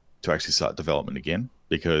check to actually start development again,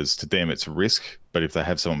 because to them it's a risk. But if they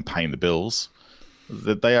have someone paying the bills,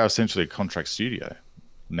 that they are essentially a contract studio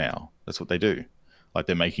now. That's what they do. Like,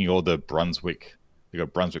 they're making all the Brunswick. They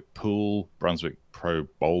got Brunswick Pool, Brunswick Pro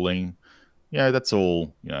Bowling. You know, that's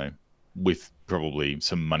all, you know, with probably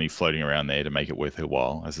some money floating around there to make it worth their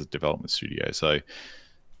while as a development studio. So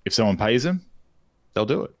if someone pays them, they'll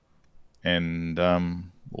do it. And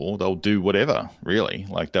or they'll do whatever, really.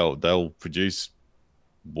 Like, they'll produce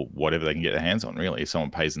whatever they can get their hands on, really, if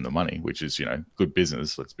someone pays them the money, which is, you know, good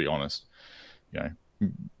business, let's be honest. You know,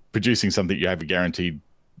 producing something you have a guaranteed,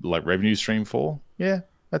 like, revenue stream for, yeah,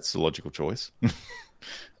 that's a logical choice.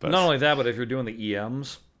 But not only that, but if you're doing the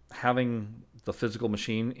EMs, having the physical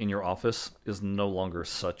machine in your office is no longer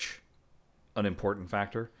such an important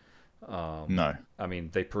factor. No. I mean,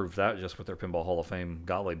 they proved that just with their Pinball Hall of Fame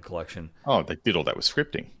Gottlieb collection. Oh, they did all that with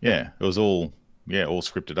scripting. Yeah, it was all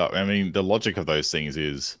scripted up. I mean, the logic of those things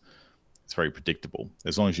is it's very predictable.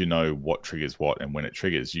 As long as you know what triggers what and when it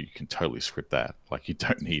triggers, you can totally script that. Like, you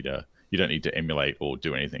don't need to emulate or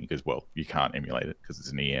do anything, because, well, you can't emulate it because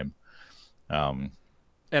it's an EM.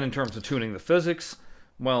 And in terms of tuning the physics,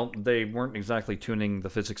 well, they weren't exactly tuning the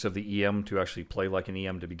physics of the EM to actually play like an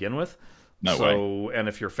EM to begin with. No way. And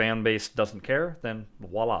if your fan base doesn't care, then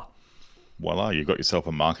voila. Voila, you've got yourself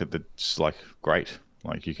a market that's, like, great.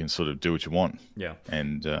 Like, you can sort of do what you want. Yeah.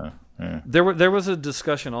 And yeah. There was a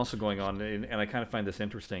discussion also going on, and I kind of find this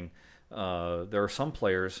interesting. There are some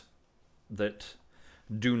players that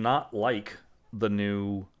do not like the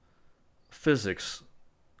new physics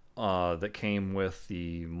that came with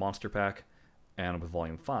the Monster Pack and with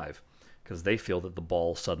Volume 5, because they feel that the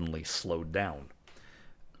ball suddenly slowed down.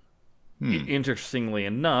 Interestingly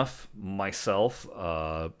enough, myself,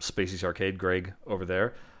 Spacey's Arcade, Greg over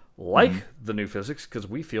there, like the new physics, because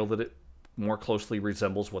we feel that it more closely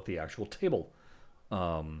resembles what the actual table,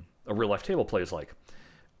 a real-life table plays like.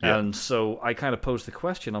 Yeah. And so I kind of posed the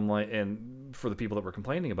question, I'm like, and for the people that were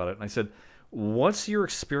complaining about it, and I said, what's your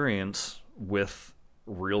experience with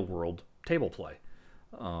real world table play?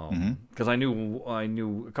 Because I knew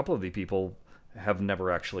a couple of the people have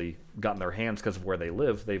never actually gotten their hands, because of where they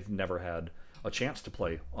live, they've never had a chance to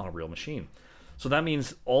play on a real machine. So that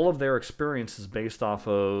means all of their experience is based off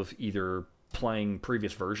of either playing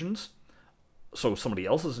previous versions, so somebody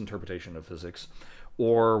else's interpretation of physics,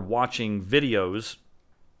 or watching videos,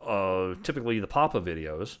 typically the Papa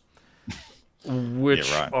videos,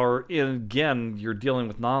 which are, again, you're dealing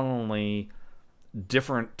with not only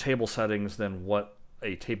different table settings than what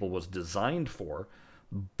a table was designed for,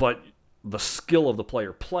 but the skill of the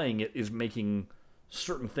player playing it is making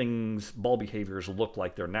certain things, ball behaviors, look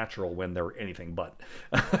like they're natural when they're anything but.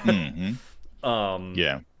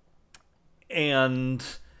 And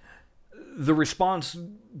the response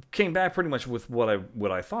came back pretty much with what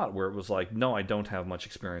I thought, where it was like, no, I don't have much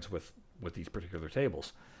experience with these particular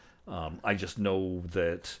tables. I just know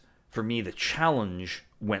that for me the challenge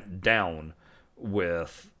went down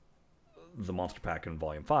with the Monster Pack in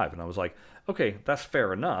Volume 5, and I was like, okay, that's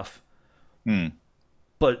fair enough.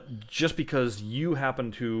 But just because you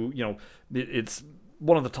happen to, it's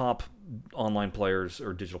one of the top online players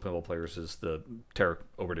or digital pinball players is the Tarek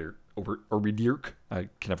Oberdierk. I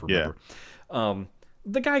can never remember.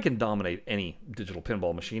 The guy can dominate any digital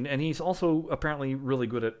pinball machine, and he's also apparently really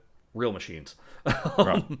good at real machines.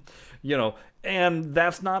 And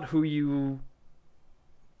that's not who you...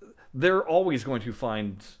 They're always going to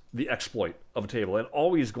find the exploit of a table, and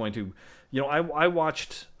always going to... I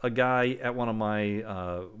watched a guy at one of my...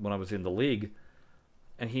 when I was in the league,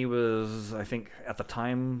 and he was, I think, at the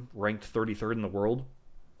time, ranked 33rd in the world.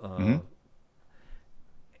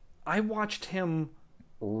 I watched him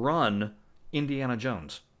run Indiana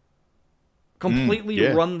Jones. Completely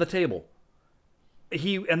run the table.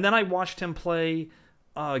 And then I watched him play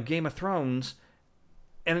Game of Thrones,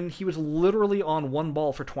 and he was literally on one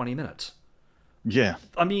ball for 20 minutes. Yeah.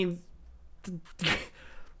 I mean,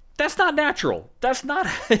 that's not natural. That's not,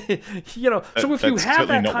 so if you have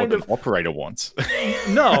that not kind what of... an operator wants.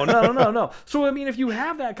 No. So, I mean, if you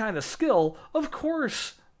have that kind of skill, of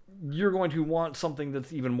course you're going to want something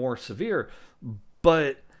that's even more severe.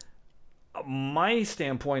 But my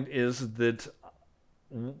standpoint is that,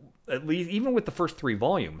 at least even with the first 3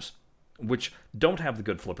 volumes, which don't have the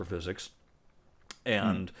good flipper physics,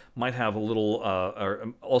 and might have a little,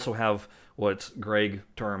 or also have what Greg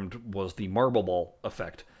termed was the marble ball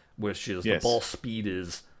effect, which is the ball speed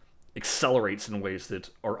accelerates in ways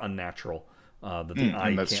that are unnatural, that the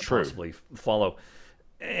eye can't possibly follow.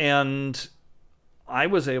 And I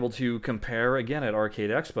was able to compare, again, at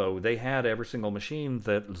Arcade Expo. They had every single machine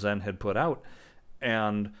that Zen had put out,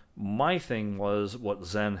 and my thing was, what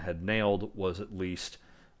Zen had nailed was at least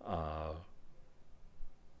the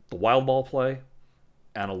wild ball play,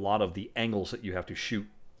 and a lot of the angles that you have to shoot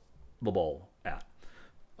the ball at.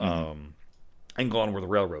 And Gone Were the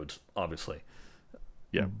Railroads, obviously.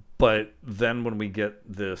 Yeah. But then when we get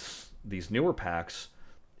these newer packs,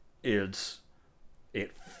 it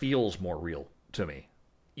feels more real to me.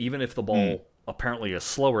 Even if the ball apparently is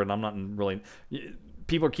slower, and I'm not really...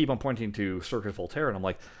 People keep on pointing to Circus Voltaire, and I'm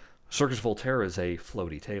like, Circus Voltaire is a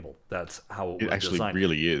floaty table. That's how it was actually designed.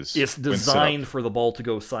 really is. It's designed for the ball to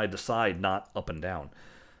go side to side, not up and down.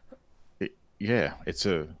 It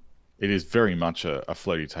is very much a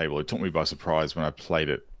floaty table. It took me by surprise when I played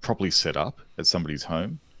it properly set up at somebody's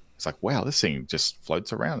home. It's like, wow, this thing just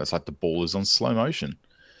floats around. It's like the ball is on slow motion.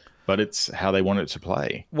 But it's how they want it to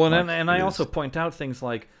play. Well, like, and I also point out things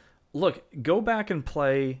like, look, go back and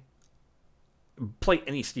play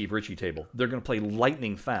any Steve Ritchie table. They're going to play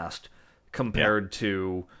lightning fast compared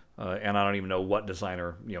to, and I don't even know what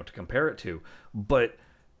designer to compare it to. But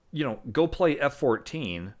go play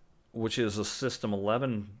F-14, which is a System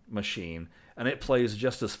 11 machine, and it plays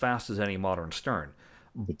just as fast as any modern Stern.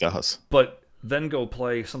 It does. But then go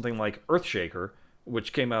play something like Earthshaker,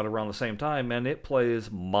 which came out around the same time, and it plays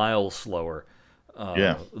miles slower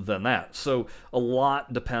than that. So a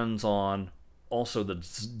lot depends on also the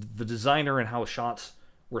designer and how shots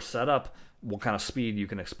were set up, what kind of speed you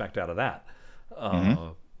can expect out of that.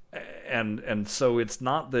 And so it's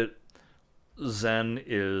not that Zen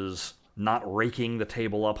is not raking the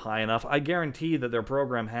table up high enough. I guarantee that their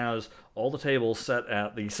program has all the tables set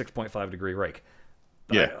at the 6.5 degree rake.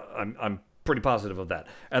 I'm pretty positive of that.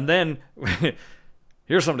 And then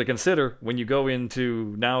here's something to consider when you go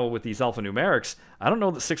into now with these alphanumerics. I don't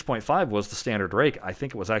know that 6.5 was the standard rake. I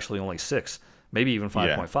think it was actually only 6, maybe even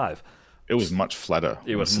 5.5. It was much flatter.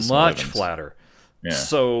 It was much flatter. Yeah.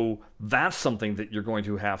 So that's something that you're going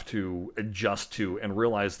to have to adjust to and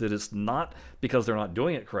realize that it's not because they're not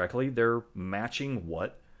doing it correctly. They're matching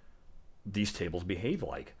what these tables behave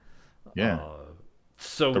like. Yeah.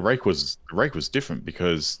 So the rake was different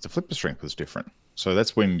because the flipper strength was different. So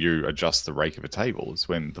that's when you adjust the rake of a table. It's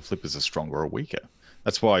when the flippers are stronger or weaker.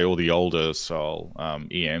 That's why all the older style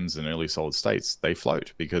EMs and early solid states, they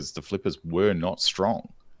float, because the flippers were not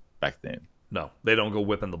strong back then. No, they don't go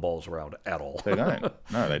whipping the balls around at all. They don't.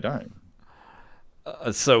 No, they don't.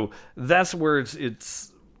 So that's where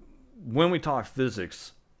it's when we talk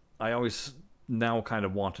physics, I always now kind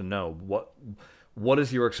of want to know what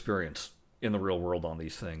is your experience in the real world on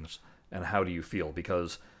these things, and how do you feel?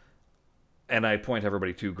 Because, and I point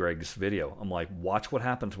everybody to Greg's video. I'm like, watch what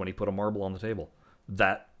happens when he put a marble on the table.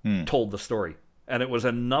 That told the story. And it was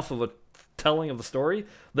enough of a telling of the story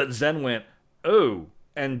that Zen went, oh,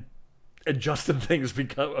 and adjusted things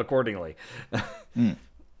accordingly.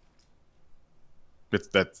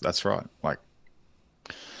 That's right. Like,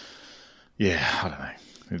 yeah, I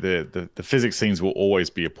don't know. The physics scenes will always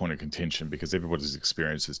be a point of contention because everybody's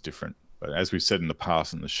experience is different. But as we've said in the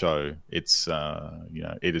past in the show, it's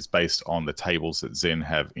it is based on the tables that Zen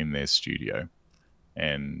have in their studio,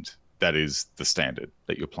 and that is the standard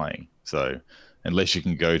that you're playing. So unless you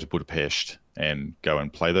can go to Budapest and go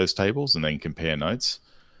and play those tables and then compare notes,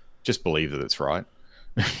 just believe that it's right.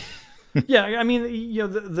 Yeah, I mean,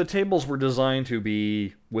 the tables were designed to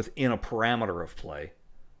be within a parameter of play,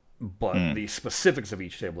 but the specifics of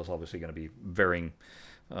each table is obviously going to be varying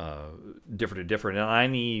different to different.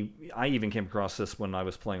 And I even came across this when I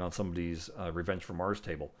was playing on somebody's Revenge from Mars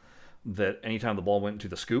table, that anytime the ball went into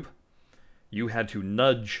the scoop, you had to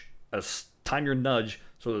time your nudge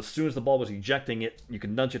so that as soon as the ball was ejecting it, you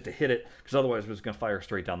could nudge it to hit it, because otherwise it was going to fire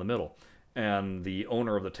straight down the middle. And the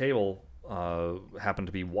owner of the table happened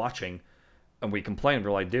to be watching, and we complained.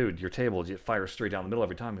 We're like, dude, your table, it fires straight down the middle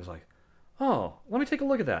every time. He was like, oh, let me take a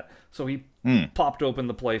look at that. So he popped open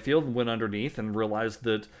the playfield and went underneath and realized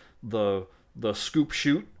that the scoop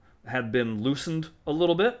chute had been loosened a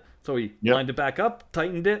little bit. So he lined it back up,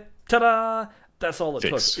 tightened it, ta-da! That's all it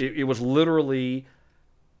took. It was literally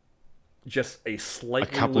just a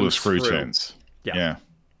slightly couple of loose screw turns. Yeah.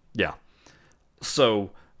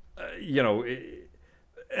 So,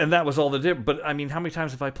 and that was all the difference. But I mean, how many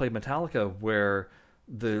times have I played Metallica where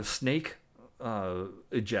the snake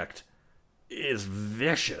eject is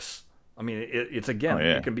vicious? I mean, it's again,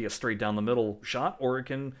 it can be a straight down the middle shot, or it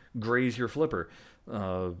can graze your flipper.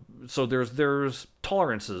 So there's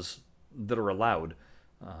tolerances that are allowed,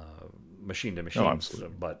 machine to machine.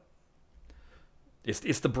 Absolutely. But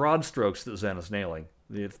it's the broad strokes that Zen is nailing.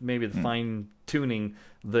 It's maybe the fine tuning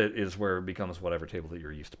that is where it becomes whatever table that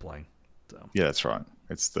you're used to playing. So. Yeah, that's right.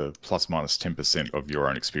 It's the plus minus 10% of your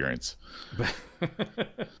own experience.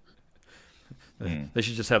 They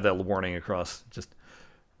should just have that warning across. Just,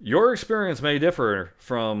 your experience may differ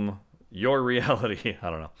from your reality. I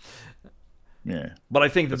don't know. Yeah. But I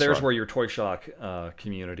think that there's where your Toyshock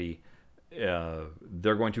community,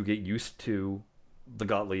 they're going to get used to the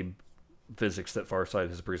Gottlieb physics that Farsight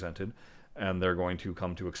has presented, and they're going to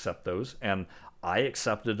come to accept those. And I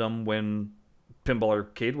accepted them when Pinball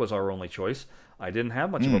Arcade was our only choice. I didn't have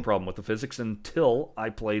much of a problem with the physics until I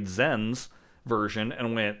played Zen's version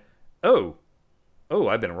and went, oh,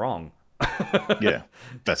 I've been wrong. Yeah,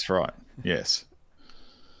 that's right. Yes.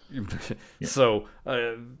 So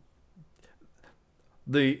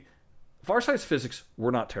the Farsight's physics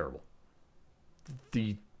were not terrible.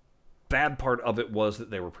 The bad part of it was that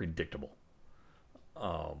they were predictable.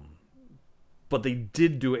 But they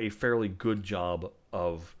did do a fairly good job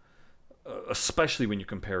of, especially when you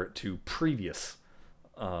compare it to previous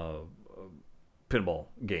pinball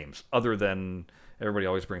games. Other than, everybody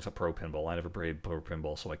always brings up Pro Pinball. I never played Pro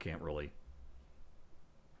Pinball, so I can't really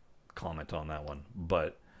comment on that one.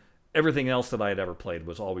 But everything else that I had ever played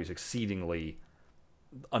was always exceedingly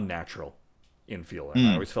unnatural in feel. And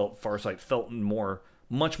I always felt Farsight felt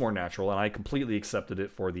much more natural, and I completely accepted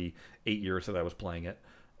it for the 8 years that I was playing it.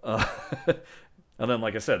 And then,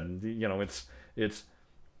 like I said, it's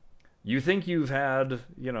you think you've had,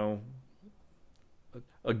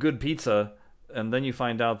 a good pizza, and then you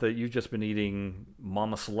find out that you've just been eating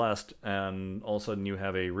Mama Celeste, and all of a sudden you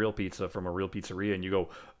have a real pizza from a real pizzeria, and you go,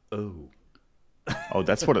 oh. Oh,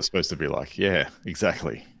 that's what it's supposed to be like. Yeah,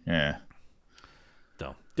 exactly. Yeah.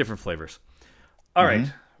 So, different flavors. All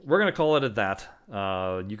right. We're going to call it at that.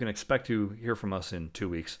 You can expect to hear from us in 2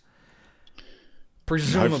 weeks.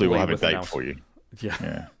 Presumably, hopefully we'll have a date for you.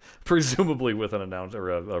 Yeah. Presumably with an or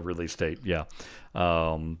a release date. Yeah.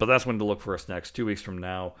 But that's when to look for us next, 2 weeks from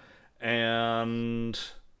now. And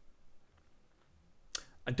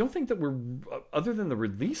I don't think that we're, other than the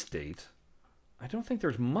release date, I don't think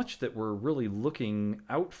there's much that we're really looking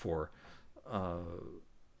out for.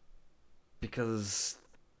 because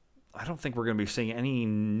I don't think we're going to be seeing any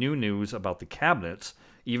new news about the cabinets,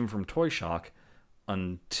 even from Toyshock,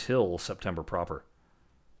 until September proper.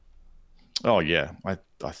 Oh yeah, I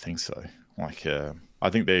think so. Like I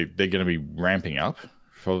think they're going to be ramping up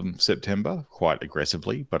from September quite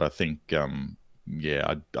aggressively, but I think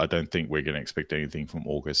yeah, I don't think we're going to expect anything from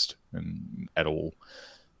August and at all.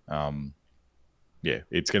 Yeah,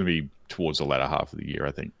 it's going to be towards the latter half of the year,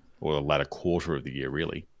 I think, or the latter quarter of the year,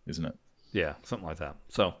 really, isn't it? Yeah, something like that.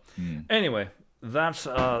 So anyway, that's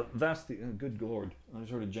the good lord. I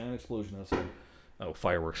just heard a giant explosion outside. Oh,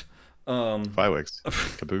 fireworks. Fireworks.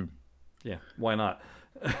 Kaboom. Yeah, why not?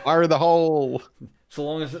 Fire in the hole. So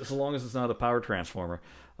long as it's not a power transformer,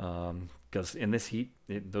 because in this heat,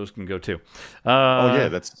 those can go too. Oh yeah,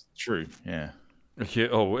 that's true. Yeah. Okay,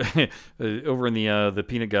 over in the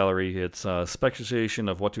peanut gallery, it's speculation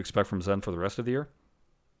of what to expect from Zen for the rest of the year.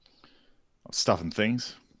 Stuff and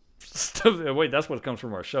things. Wait, that's what comes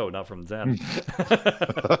from our show, not from Zen.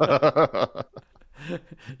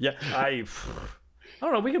 Yeah, I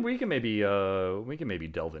don't know. We can maybe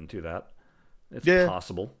delve into that. It's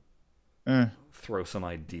possible. Throw some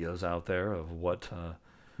ideas out there of what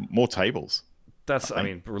more tables. I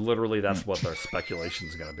mean, literally, that's what our speculation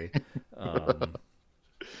is going to be.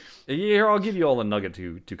 Here, I'll give you all a nugget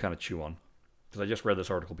to kind of chew on, because I just read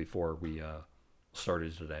this article before we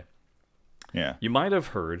started today. Yeah. You might have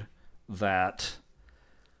heard that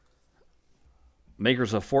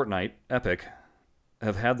makers of Fortnite, Epic,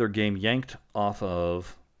 have had their game yanked off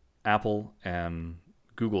of Apple and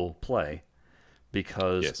Google Play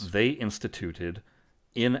because they instituted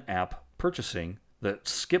in-app purchasing that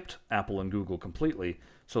skipped Apple and Google completely,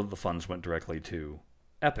 so the funds went directly to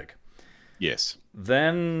Epic. Yes.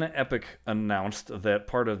 Then Epic announced that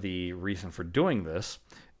part of the reason for doing this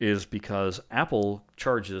is because Apple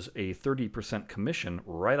charges a 30% commission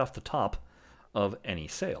right off the top of any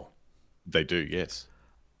sale. They do, yes.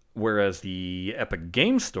 Whereas the Epic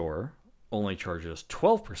Game Store only charges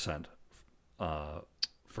 12%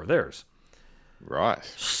 for theirs. Right.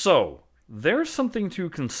 So there's something to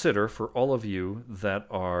consider for all of you that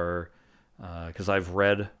are, because I've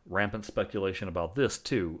read rampant speculation about this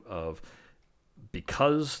too, of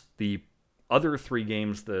because the other 3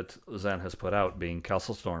 games that Zen has put out, being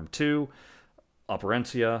Castle Storm 2,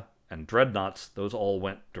 Operencia, and Dreadnoughts, those all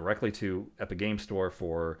went directly to Epic Game Store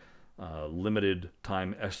for limited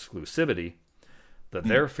time exclusivity, that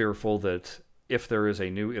they're fearful that if there is a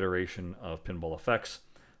new iteration of Pinball Effects,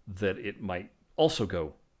 that it might also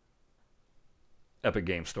go Epic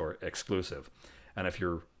Game Store exclusive. And if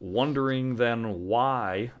you're wondering then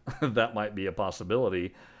why that might be a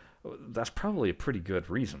possibility, that's probably a pretty good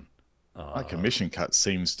reason. My commission cut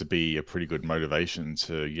seems to be a pretty good motivation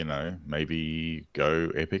to, maybe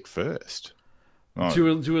go Epic first. Oh, to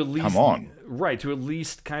at least, come on. Right, to at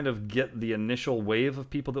least kind of get the initial wave of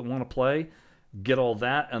people that want to play, get all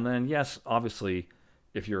that, and then, yes, obviously,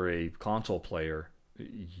 if you're a console player,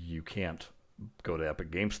 you can't go to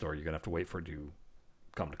Epic Game Store. You're going to have to wait for it to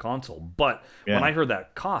come to console. But when I heard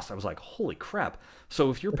that cost, I was like, holy crap. So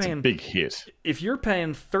if you're paying... a big hit. If you're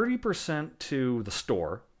paying 30% to the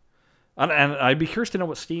store, and I'd be curious to know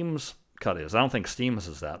what Steam's cut is. I don't think Steam's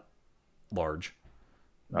is that large.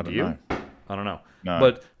 I don't know. I don't know.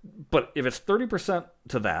 No. But if it's 30%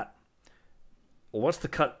 to that, well, what's the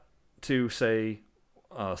cut to, say,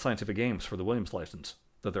 Scientific Games for the Williams license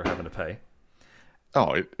that they're having to pay?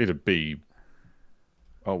 Oh, it'd be...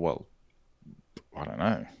 Oh, well, I don't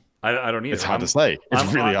know. I don't either. It's hard to say.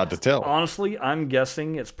 It's really hard to tell. Honestly, I'm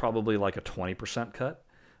guessing it's probably like a 20% cut.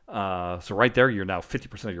 So right there, you're now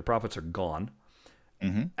 50% of your profits are gone.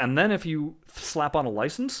 Mm-hmm. And then if you slap on a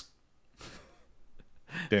license...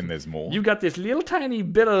 Then there's more. You got this little tiny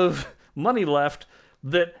bit of money left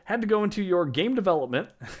that had to go into your game development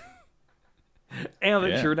and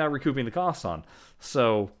that you're now recouping the costs on.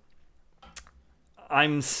 So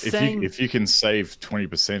I'm saying... If you can save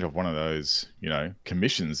 20% of one of those,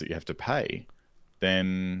 commissions that you have to pay,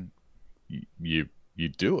 then you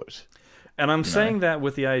do it. And I'm saying that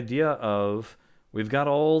with the idea of we've got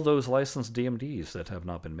all those licensed DMDs that have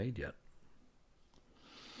not been made yet.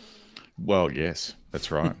 Well, yes,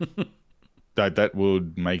 that's right. that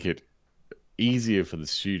would make it easier for the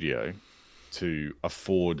studio to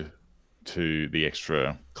afford to the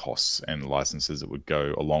extra costs and licenses that would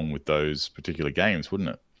go along with those particular games, wouldn't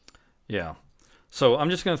it? Yeah. So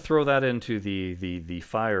I'm just going to throw that into the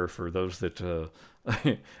fire for those that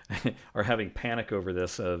are having panic over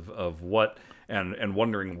this of what and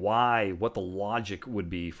wondering what the logic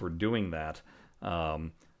would be for doing that.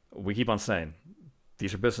 We keep on saying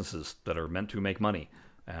these are businesses that are meant to make money.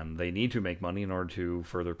 and they need to make money in order to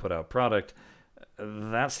further put out product,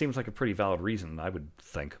 that seems like a pretty valid reason, I would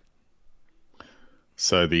think.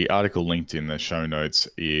 So the article linked in the show notes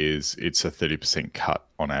is it's a 30% cut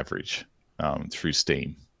on average through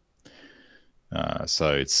Steam.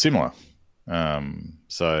 So it's similar.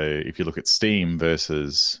 So if you look at Steam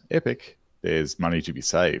versus Epic, there's money to be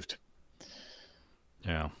saved.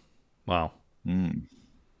 Yeah. Wow.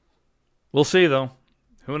 We'll see, though.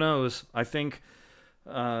 Who knows? I think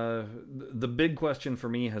the big question for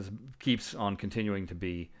me keeps on continuing to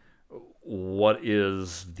be, what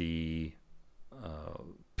is the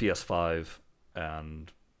PS5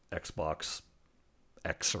 and Xbox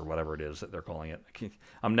X or whatever it is that they're calling it?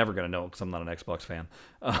 I'm never going to know because I'm not an Xbox fan.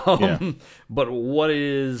 But what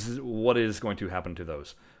is going to happen to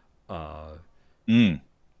those?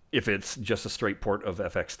 If it's just a straight port of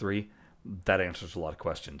FX3, that answers a lot of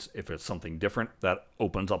questions. If it's something different, that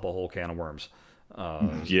opens up a whole can of worms.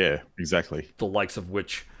 Yeah, exactly. The likes of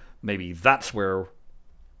which maybe that's where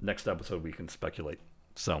next episode we can speculate.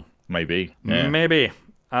 So maybe.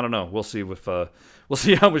 I don't know. We'll see we'll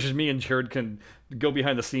see how much me and Jared can go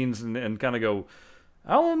behind the scenes and kind of go,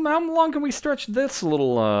 how long can we stretch this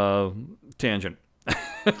little tangent?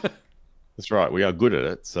 That's right. We are good at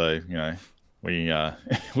it, so we are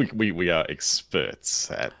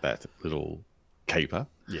experts at that little caper.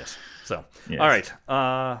 Yes. So yes. All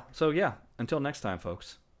right. So yeah. Until next time,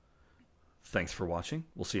 folks. Thanks for watching.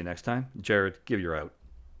 We'll see you next time. Jared, give your out.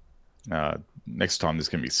 Next time there's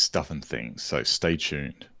going to be stuff and things, so stay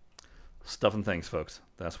tuned. Stuff and things, folks.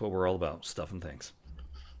 That's what we're all about. Stuff and things.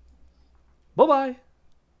 Bye-bye.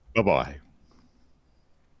 Bye-bye.